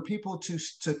 and for people to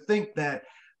think that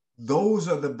those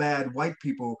are the bad white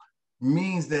people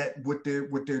means that what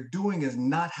they're doing is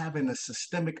not having a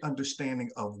systemic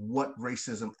understanding of what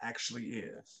racism actually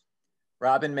is.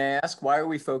 Robin, may I ask, why are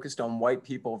we focused on white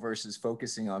people versus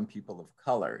focusing on people of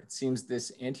color? It seems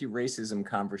this anti-racism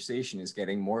conversation is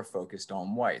getting more focused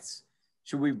on whites.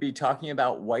 Should we be talking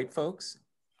about white folks?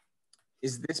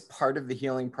 Is this part of the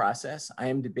healing process? I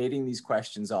am debating these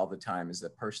questions all the time as a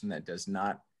person that does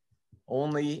not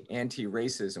only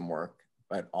anti-racism work,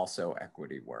 but also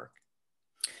equity work.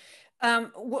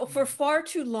 Well, for far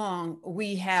too long,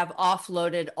 we have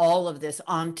offloaded all of this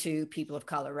onto people of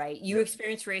color, right? You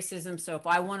experience racism, so if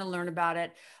I want to learn about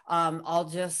it, I'll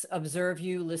just observe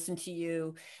you, listen to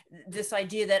you. This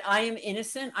idea that I am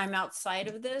innocent, I'm outside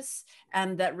of this,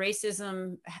 and that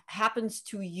racism happens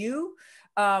to you,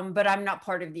 but I'm not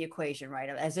part of the equation, right?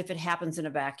 As if it happens in a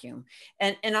vacuum.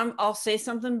 And I'll say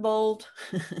something bold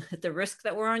at the risk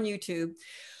that we're on YouTube.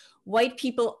 White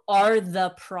people are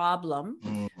the problem.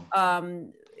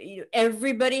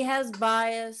 Everybody has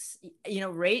bias.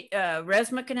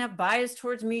 Resmaa can have bias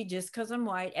towards me just because I'm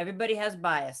white. Everybody has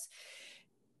bias.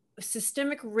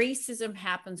 Systemic racism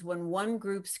happens when one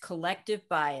group's collective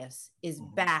bias is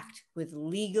backed with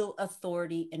legal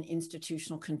authority and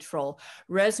institutional control.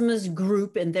 Resmaa's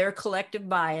group and their collective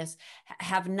bias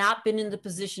have not been in the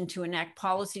position to enact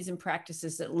policies and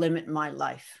practices that limit my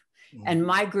life. And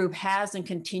my group has and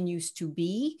continues to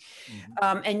be.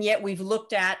 And yet we've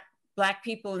looked at Black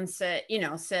people and said,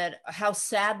 how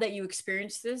sad that you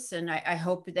experienced this. And I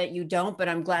hope that you don't, but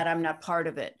I'm glad I'm not part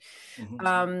of it.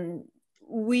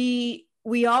 We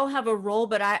all have a role,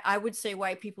 but I would say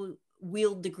white people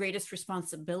wield the greatest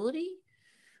responsibility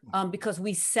because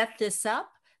we set this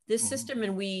up, this system,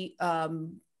 and we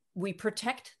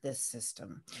protect this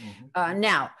system.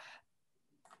 Now,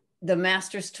 the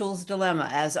master's tools dilemma,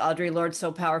 as Audre Lorde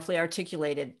so powerfully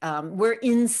articulated, we're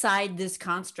inside this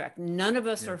construct. None of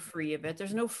us are free of it.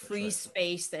 There's no free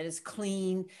space that is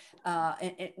clean,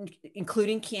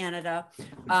 including Canada,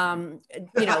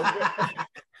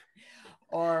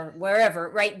 or wherever,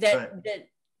 right? That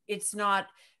it's not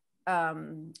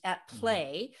at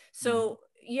play. So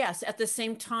yes, at the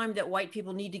same time that white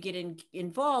people need to get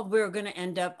involved, we're going to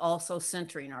end up also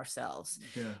centering ourselves.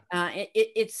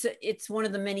 It's one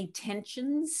of the many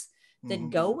tensions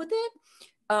that go with it.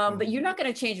 But you're not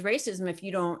going to change racism if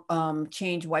you don't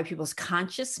change white people's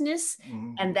consciousness,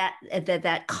 and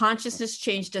that consciousness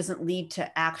change doesn't lead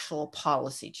to actual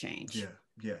policy change.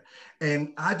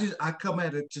 And I come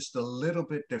at it just a little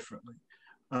bit differently.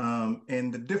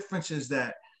 And the difference is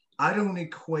that I don't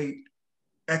equate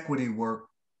equity work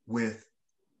with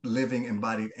living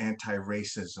embodied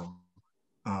anti-racism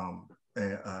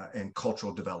and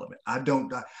cultural development. I don't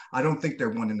think they're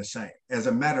one and the same. As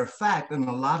a matter of fact, in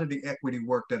a lot of the equity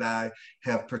work that I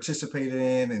have participated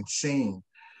in and seen,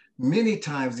 many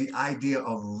times the idea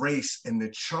of race and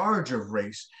the charge of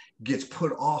race gets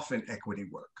put off in equity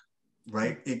work,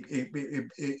 right?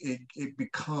 It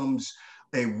becomes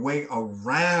a way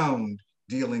around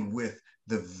dealing with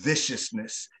the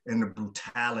viciousness and the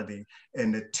brutality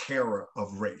and the terror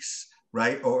of race,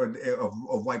 right? Or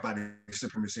of white body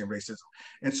supremacy and racism.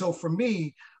 And so for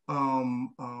me,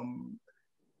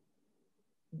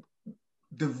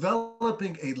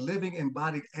 developing a living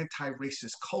embodied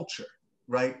anti-racist culture,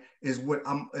 right, is what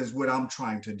I'm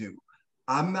trying to do.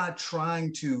 I'm not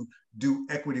trying to do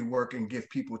equity work and give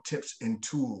people tips and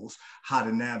tools how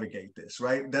to navigate this,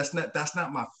 right? That's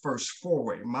not my first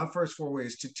foray. My first foray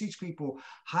is to teach people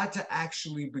how to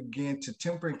actually begin to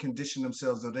temper and condition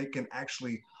themselves so they can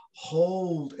actually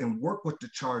hold and work with the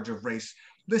charge of race.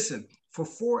 Listen, for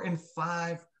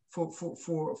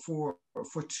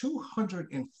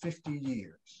 250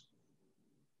 years,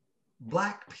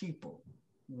 Black people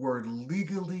were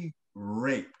legally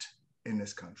raped in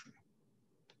this country.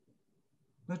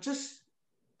 Now, just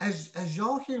as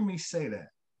y'all hear me say that,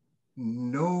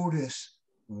 notice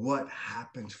what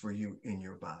happens for you in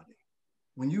your body.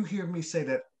 When you hear me say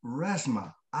that,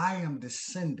 Resmaa, I am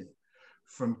descended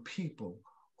from people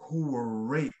who were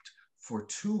raped for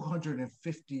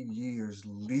 250 years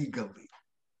legally.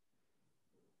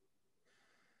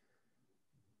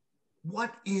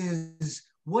 What is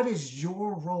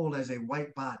your role as a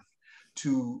white body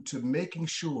to making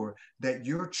sure that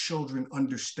your children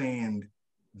understand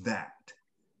that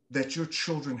your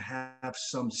children have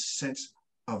some sense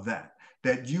of that.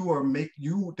 That you want to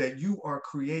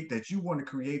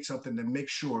create something to make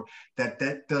sure that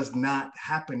that does not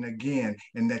happen again,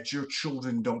 and that your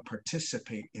children don't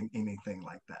participate in anything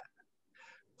like that.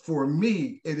 For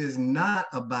me, it is not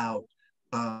about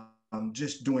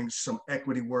just doing some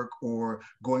equity work or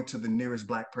going to the nearest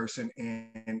Black person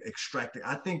and extracting.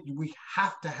 I think we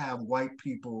have to have white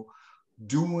people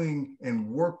doing and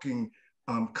working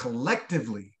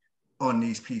collectively on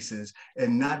these pieces,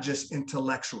 and not just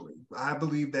intellectually. I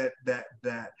believe that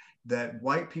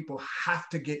white people have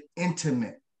to get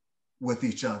intimate with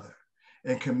each other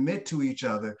and commit to each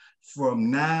other from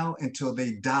now until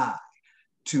they die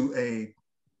to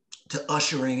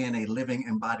ushering in a living,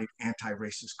 embodied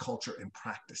anti-racist culture and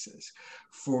practices.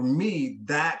 For me,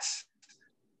 that's,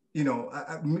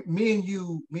 me and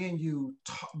you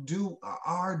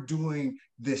are doing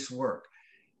this work.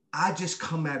 I just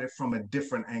come at it from a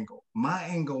different angle. My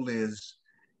angle is,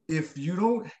 if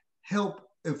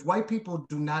white people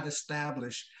do not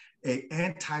establish an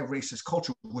anti-racist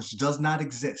culture, which does not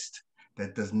exist,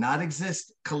 that does not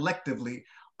exist collectively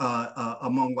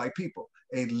among white people,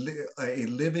 a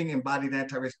living embodied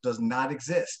anti-racist does not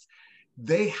exist.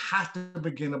 They have to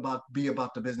be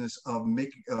about the business of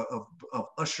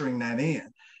ushering that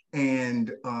in.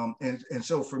 And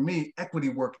so for me, equity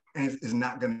work is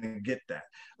not going to get that.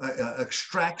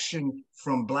 Extraction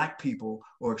from Black people,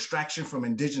 or extraction from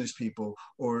Indigenous people,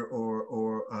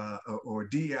 or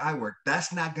DEI work,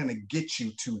 that's not going to get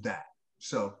you to that.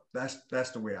 So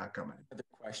that's the way I come in. Another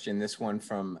question, this one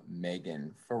from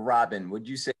Megan. For Robin, would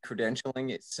you say credentialing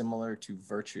is similar to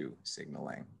virtue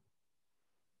signaling?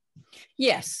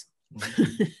 Yes.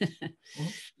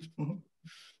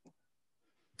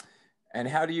 And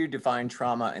how do you define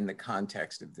trauma in the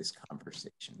context of this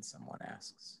conversation, someone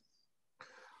asks?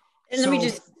 And let me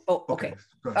just, okay.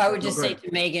 I would just say to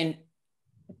Megan,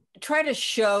 try to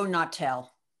show, not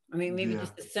tell. I mean, maybe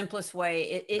just the simplest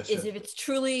way is if it's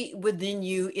truly within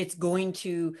you, it's going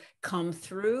to come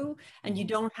through, and you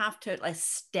don't have to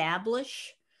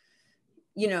establish,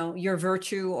 your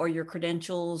virtue or your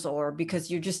credentials, or because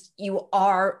you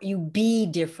be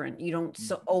different. You don't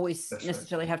always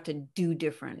necessarily have to do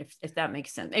different, if that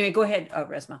makes sense. Anyway, go ahead,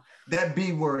 Resmaa. That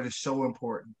B word is so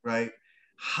important, right?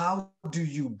 How do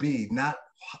you be? Not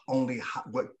only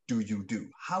what do you do?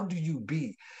 How do you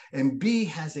be? And be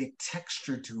has a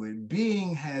texture to it.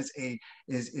 Being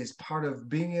is part of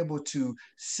being able to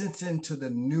sense into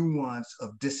the nuance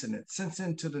of dissonance, sense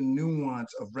into the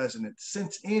nuance of resonance,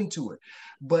 sense into it.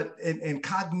 But and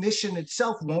cognition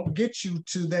itself won't get you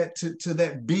to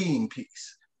that being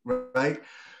piece, right?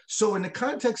 So in the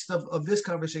context of this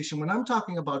conversation, when I'm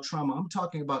talking about trauma, I'm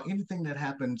talking about anything that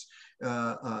happens,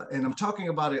 and I'm talking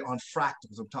about it on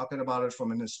fractals. I'm talking about it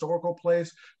from an historical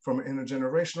place, from an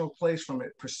intergenerational place, from a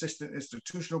persistent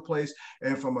institutional place,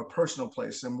 and from a personal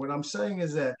place. And what I'm saying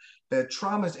is that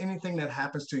trauma is anything that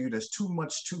happens to you that's too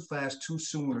much, too fast, too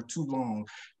soon, or too long,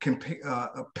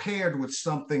 paired with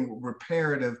something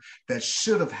reparative that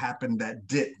should have happened that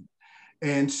didn't.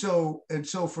 And so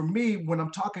for me, when I'm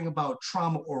talking about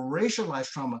trauma or racialized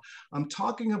trauma, I'm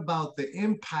talking about the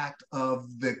impact of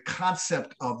the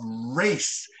concept of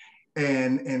race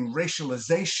and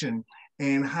racialization,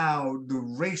 and how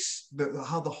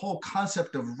how the whole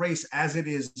concept of race as it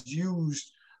is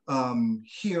used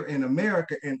here in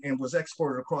America and was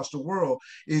exported across the world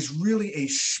is really a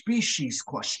species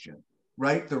question.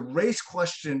 Right? The race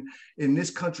question in this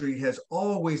country has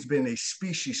always been a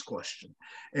species question.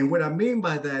 And what I mean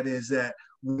by that is that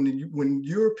when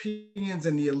Europeans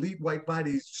and the elite white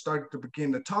bodies started to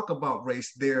begin to talk about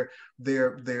race, their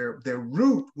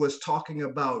root was talking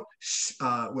about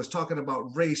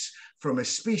race from a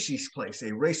species place,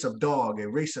 a race of dog, a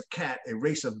race of cat, a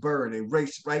race of bird, a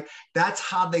race, right? That's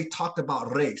how they talked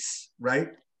about race, right?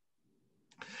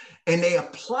 And they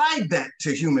applied that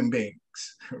to human beings.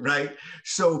 Right?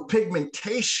 So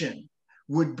pigmentation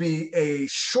would be a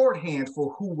shorthand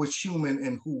for who was human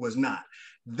and who was not.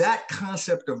 That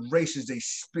concept of race is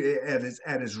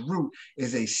at its root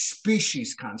is a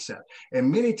species concept.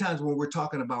 And many times when we're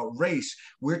talking about race,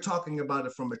 we're talking about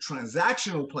it from a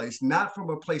transactional place, not from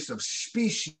a place of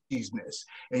speciesness.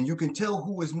 And you can tell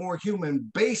who is more human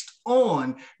based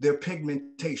on their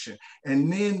pigmentation.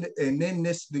 And then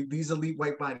these elite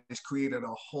white bodies created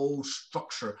a whole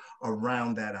structure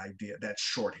around that idea, that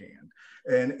shorthand.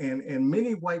 And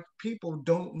many white people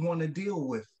don't want to deal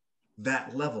with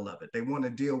that level of it. They want to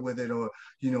deal with it, or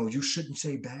you shouldn't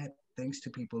say bad things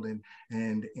to people and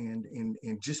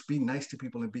just be nice to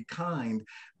people and be kind.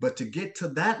 But to get to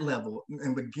that level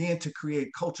and begin to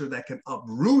create culture that can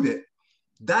uproot it,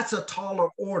 that's a taller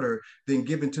order than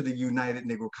given to the United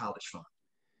Negro College Fund.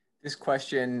 This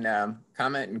question,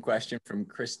 comment and question from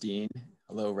Christine.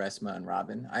 Hello, Resmaa and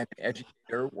Robin. I'm an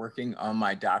educator working on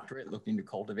my doctorate, looking to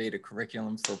cultivate a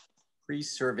curriculum for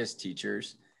pre-service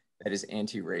teachers that is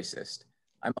anti-racist.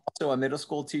 I'm also a middle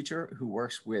school teacher who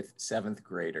works with 7th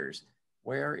graders.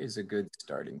 Where is a good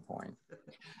starting point?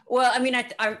 Well, I mean,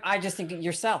 I just think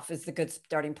yourself is the good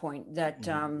starting point. That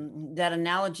that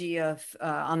analogy of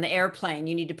on the airplane,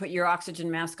 you need to put your oxygen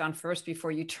mask on first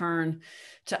before you turn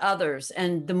to others.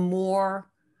 And the more,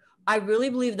 I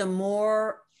really believe, the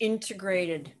more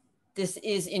integrated this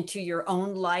is into your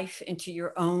own life, into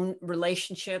your own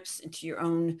relationships, into your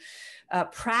own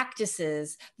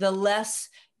practices, the less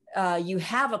you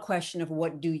have a question of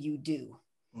what do you do.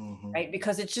 Right,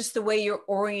 because it's just the way you're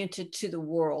oriented to the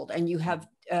world, and you have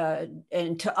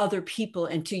and to other people,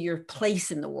 and to your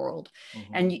place in the world,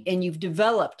 and you've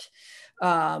developed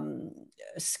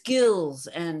skills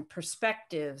and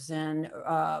perspectives, and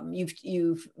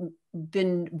you've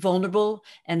been vulnerable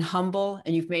and humble,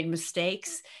 and you've made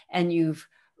mistakes, and you've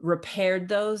repaired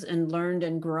those, and learned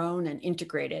and grown and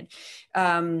integrated.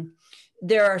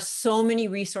 There are so many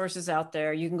resources out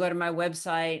there. You can go to my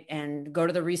website and go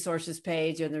to the resources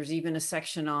page, and there's even a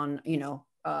section on, you know,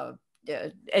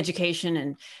 education,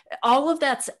 and all of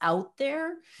that's out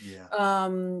there. Yeah.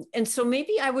 And so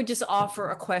maybe I would just offer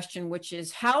a question, which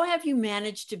is, how have you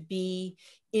managed to be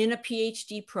in a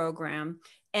PhD program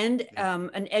and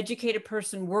an educated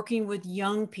person working with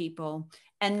young people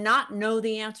and not know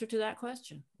the answer to that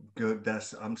question? Good.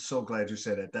 I'm so glad you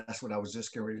said that. That's what I was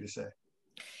just getting ready to say.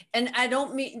 And I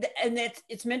don't mean, and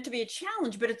it's meant to be a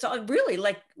challenge, but it's all really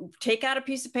like, take out a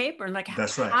piece of paper and like,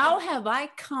 that's right. How have I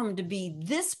come to be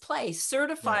this place,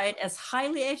 certified as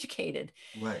highly educated,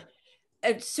 right,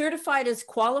 certified as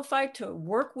qualified to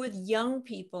work with young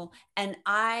people, and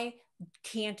I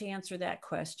can't answer that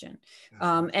question.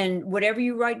 And whatever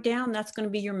you write down, that's going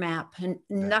to be your map, and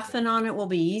nothing on it will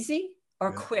be easy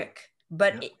or quick,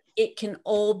 but it can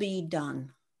all be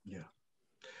done. Yeah.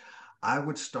 I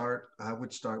would start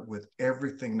with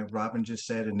everything that Robin just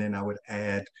said, and then I would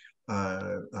add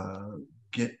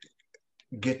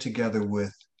get together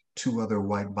with 2 other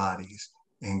white bodies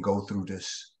and go through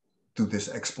this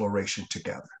exploration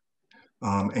together,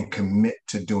 and commit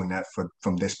to doing that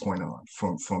from this point on,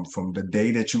 from the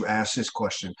day that you ask this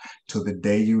question to the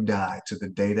day you die, to the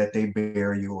day that they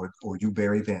bury you or you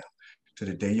bury them, to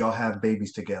the day y'all have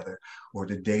babies together, or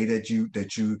the day that you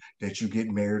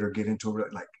get married or get into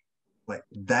like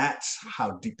that's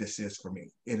how deep this is for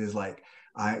me. It is like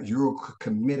you're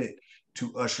committed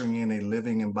to ushering in a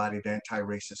living, embodied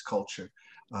anti-racist culture.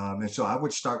 And so I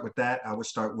would start with that. I would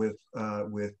start with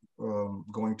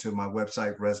going to my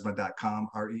website, resmaa.com,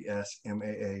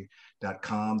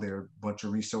 resmaa.com. There are a bunch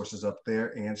of resources up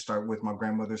there, and start with My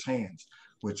Grandmother's Hands,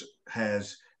 which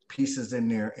has pieces in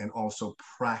there and also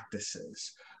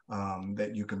practices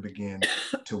that you can begin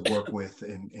to work with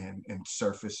and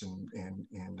surface and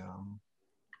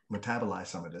metabolize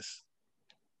some of this.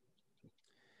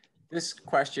 This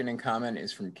question and comment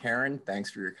is from Karen.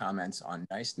 Thanks for your comments on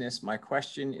niceness. My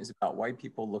question is about white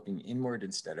people looking inward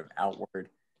instead of outward.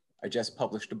 I just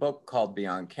published a book called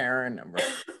Beyond Karen,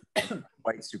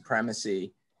 White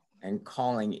Supremacy and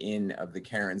Calling In of the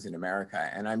Karens in America.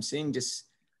 And I'm seeing just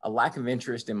a lack of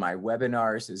interest in my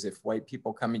webinars, as if white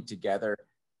people coming together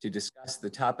to discuss the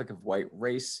topic of white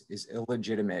race is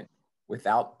illegitimate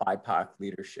without BIPOC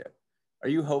leadership. Are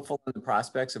you hopeful in the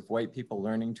prospects of white people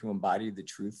learning to embody the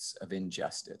truths of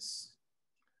injustice?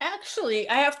 Actually,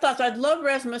 I have thoughts. I'd love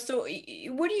Resmaa. So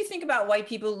what do you think about white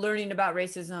people learning about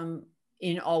racism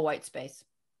in all white space?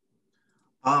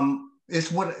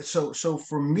 It's what, so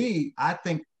for me, I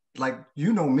think, like,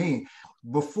 you know me,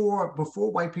 before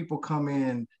white people come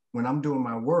in, when I'm doing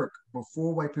my work,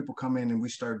 before white people come in and we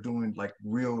start doing like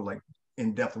real, like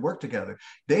in-depth work together,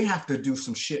 they have to do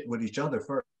some shit with each other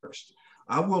first.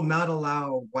 I will not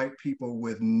allow white people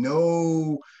with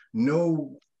no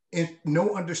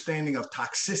understanding of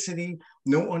toxicity,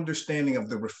 no understanding of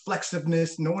the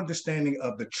reflexiveness, no understanding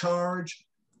of the charge.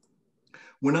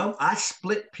 When I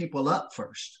split people up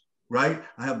first, right?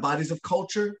 I have bodies of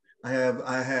culture. I have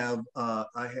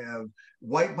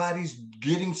white bodies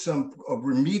getting some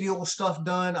remedial stuff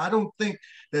done. I don't think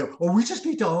that, we just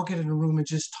need to all get in a room and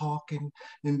just talk and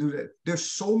do that.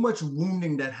 There's so much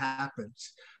wounding that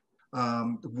happens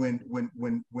when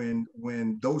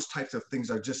those types of things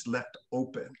are just left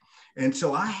open. And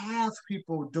so I have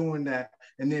people doing that,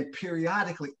 and then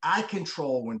periodically I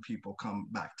control when people come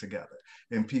back together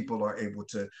and people are able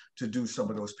to do some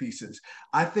of those pieces.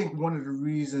 I think one of the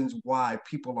reasons why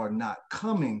people are not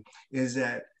coming is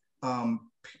that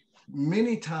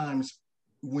many times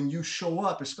when you show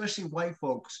up, especially white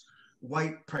folks,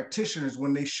 white practitioners,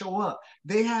 when they show up,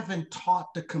 they haven't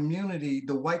taught the community,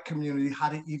 the white community, how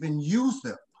to even use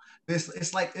them.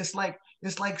 It's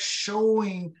like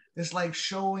showing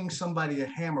somebody a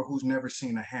hammer who's never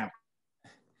seen a hammer.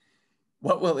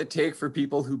 What will it take for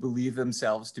people who believe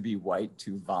themselves to be white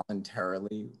to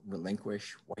voluntarily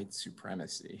relinquish white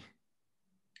supremacy?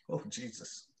 Oh,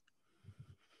 Jesus.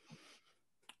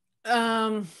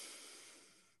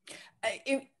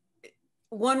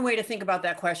 One way to think about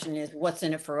that question is what's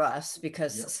in it for us,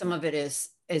 because some of it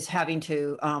is having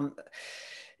to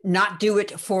not do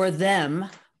it for them,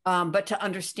 but to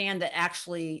understand that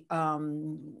actually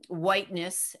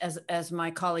whiteness, as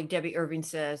my colleague Debbie Irving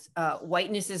says,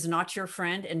 whiteness is not your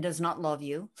friend and does not love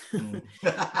you.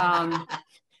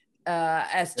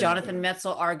 As Jonathan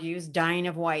Metzl argues, dying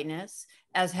of whiteness,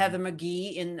 as Heather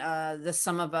McGee in The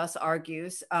Sum of Us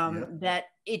argues, that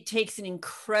it takes an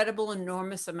incredible,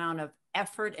 enormous amount of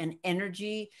effort and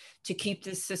energy to keep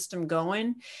this system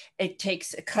going. It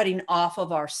takes a cutting off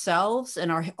of ourselves and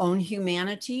our own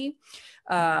humanity.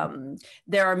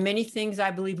 There are many things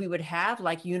I believe we would have,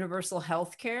 like universal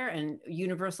health care and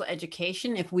universal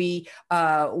education, if we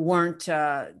weren't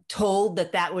told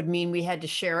that that would mean we had to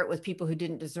share it with people who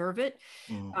didn't deserve it.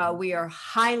 We are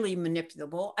highly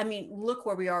manipulable. I mean, look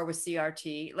where we are with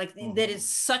CRT. Like that is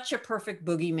such a perfect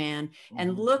boogeyman,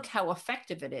 and look how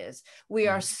effective it is. We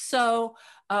are so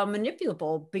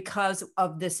manipulable because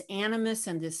of this animus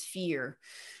and this fear.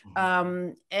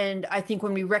 And I think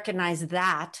when we recognize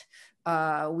that,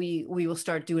 we will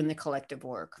start doing the collective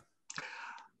work.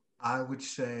 I would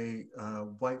say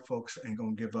white folks ain't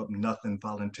gonna give up nothing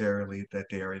voluntarily that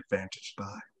they are advantaged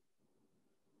by.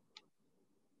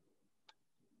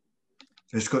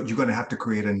 You're gonna have to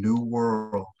create a new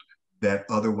world that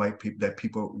other white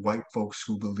people, white folks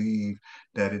who believe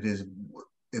that it is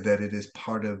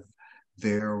part of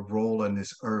their role on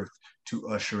this earth to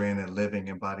usher in a living,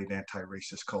 embodied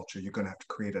anti-racist culture. You're going to have to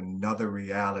create another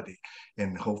reality,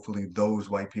 and hopefully those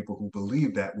white people who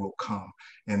believe that will come,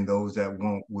 and those that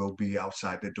won't will be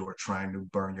outside the door trying to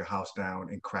burn your house down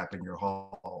and crap in your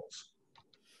halls.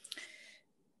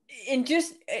 And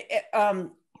just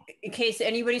in case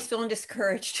anybody's feeling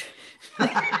discouraged,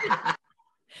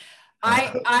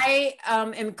 I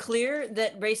am clear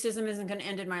that racism isn't going to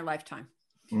end in my lifetime.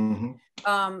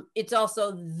 It's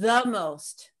also the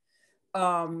most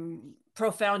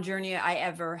profound journey I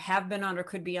ever have been on or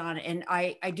could be on. And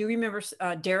I do remember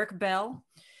Derek Bell.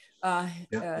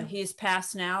 He is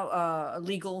passed now, a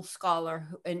legal scholar,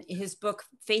 and his book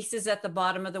Faces at the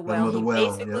Bottom of the Well, he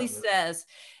basically says,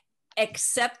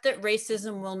 accept that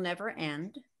racism will never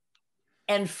end,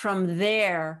 and from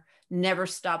there never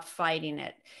stop fighting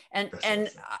it. And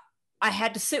I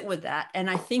had to sit with that. And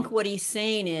I think what he's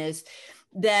saying is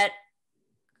that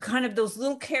kind of those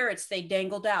little carrots they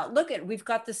dangled out. Look at, we've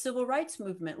got the civil rights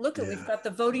movement. Look at, we've got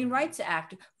the Voting Rights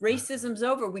Act. Racism's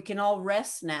over. We can all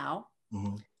rest now.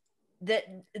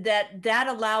 That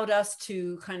allowed us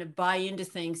to kind of buy into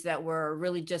things that were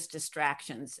really just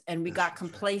distractions, and we got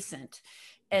complacent.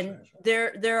 And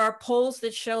there are polls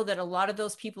that show that a lot of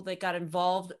those people that got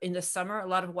involved in the summer, a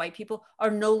lot of white people,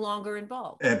 are no longer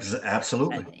involved.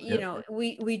 Absolutely. You know,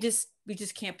 we just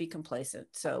can't be complacent.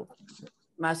 So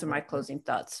those are my closing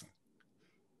thoughts.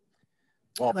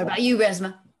 Well, what about you,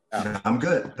 Resmaa? I'm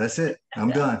good. That's it.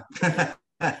 I'm done.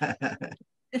 Well,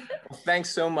 thanks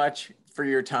so much for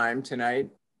your time tonight,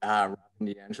 Robin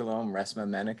DiAngelo and Resmaa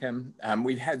Menakem.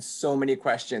 We've had so many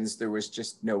questions. There was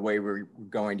just no way we're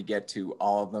going to get to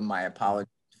all of them. My apologies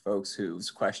to folks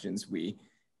whose questions we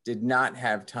did not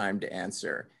have time to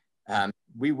answer.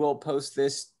 We will post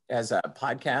this as a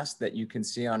podcast that you can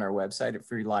see on our website at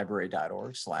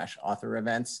freelibrary.org/author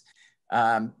events.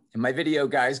 And my video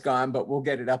guy's gone, but we'll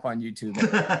get it up on YouTube.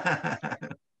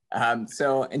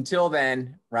 So until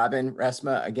then, Robin,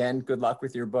 Resmaa, again, good luck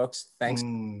with your books. Thanks for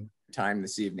your time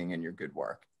this evening and your good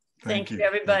work. Thank you,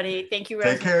 everybody. Thank you, Resmaa.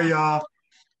 Take care, y'all.